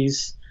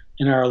loyalties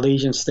and our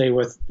allegiance stay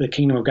with the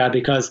kingdom of God,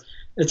 because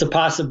it's a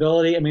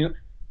possibility. I mean,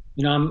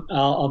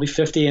 I'll be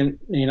 50, and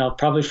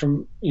probably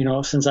from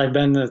since I've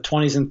been in the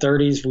 20s and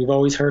 30s, we've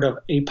always heard of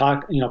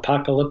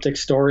apocalyptic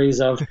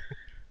stories of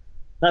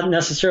not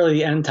necessarily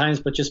the end times,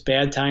 but just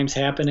bad times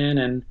happening,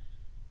 and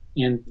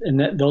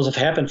those have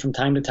happened from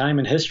time to time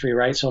in history,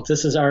 right? So if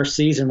this is our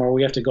season where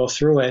we have to go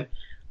through it,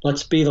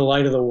 let's be the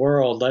light of the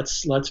world.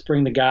 Let's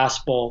bring the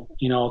gospel,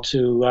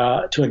 to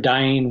a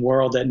dying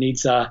world that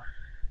needs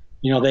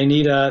they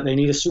need a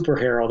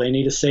superhero. They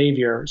need a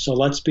savior. So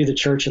let's be the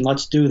church, and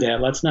let's do that.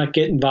 Let's not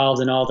get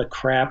involved in all the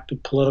crap, the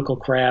political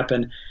crap,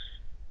 and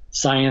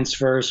science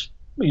versus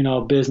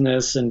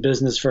business, and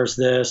business versus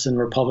this, and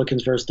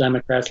Republicans versus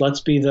Democrats.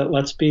 Let's be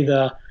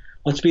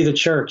the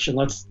church, and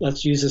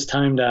let's use this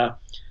time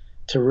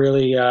to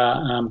really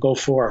go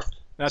forth.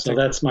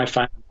 That's my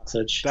final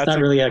message.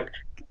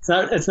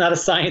 It's not a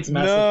science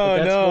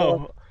message.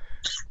 No.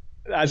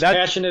 As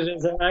passionate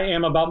as I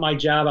am about my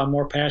job, I'm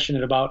more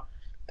passionate about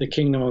the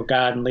kingdom of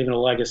God and leaving a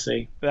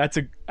legacy. That's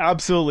an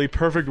absolutely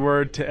perfect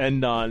word to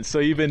end on. So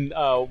you've been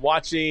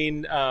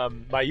watching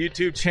my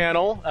YouTube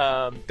channel.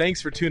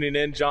 Thanks for tuning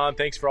in, John.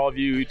 Thanks for all of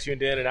you who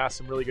tuned in and asked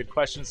some really good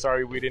questions.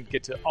 Sorry we didn't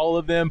get to all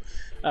of them.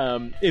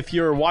 If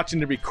you're watching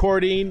the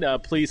recording,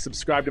 please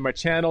subscribe to my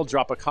channel.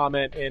 Drop a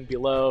comment in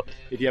below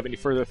if you have any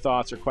further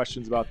thoughts or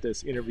questions about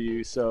this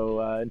interview.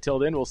 So until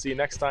then, we'll see you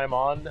next time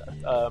on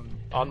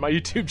my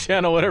YouTube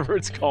channel, whatever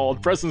it's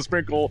called. Press and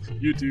Sprinkle,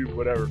 YouTube,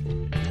 whatever.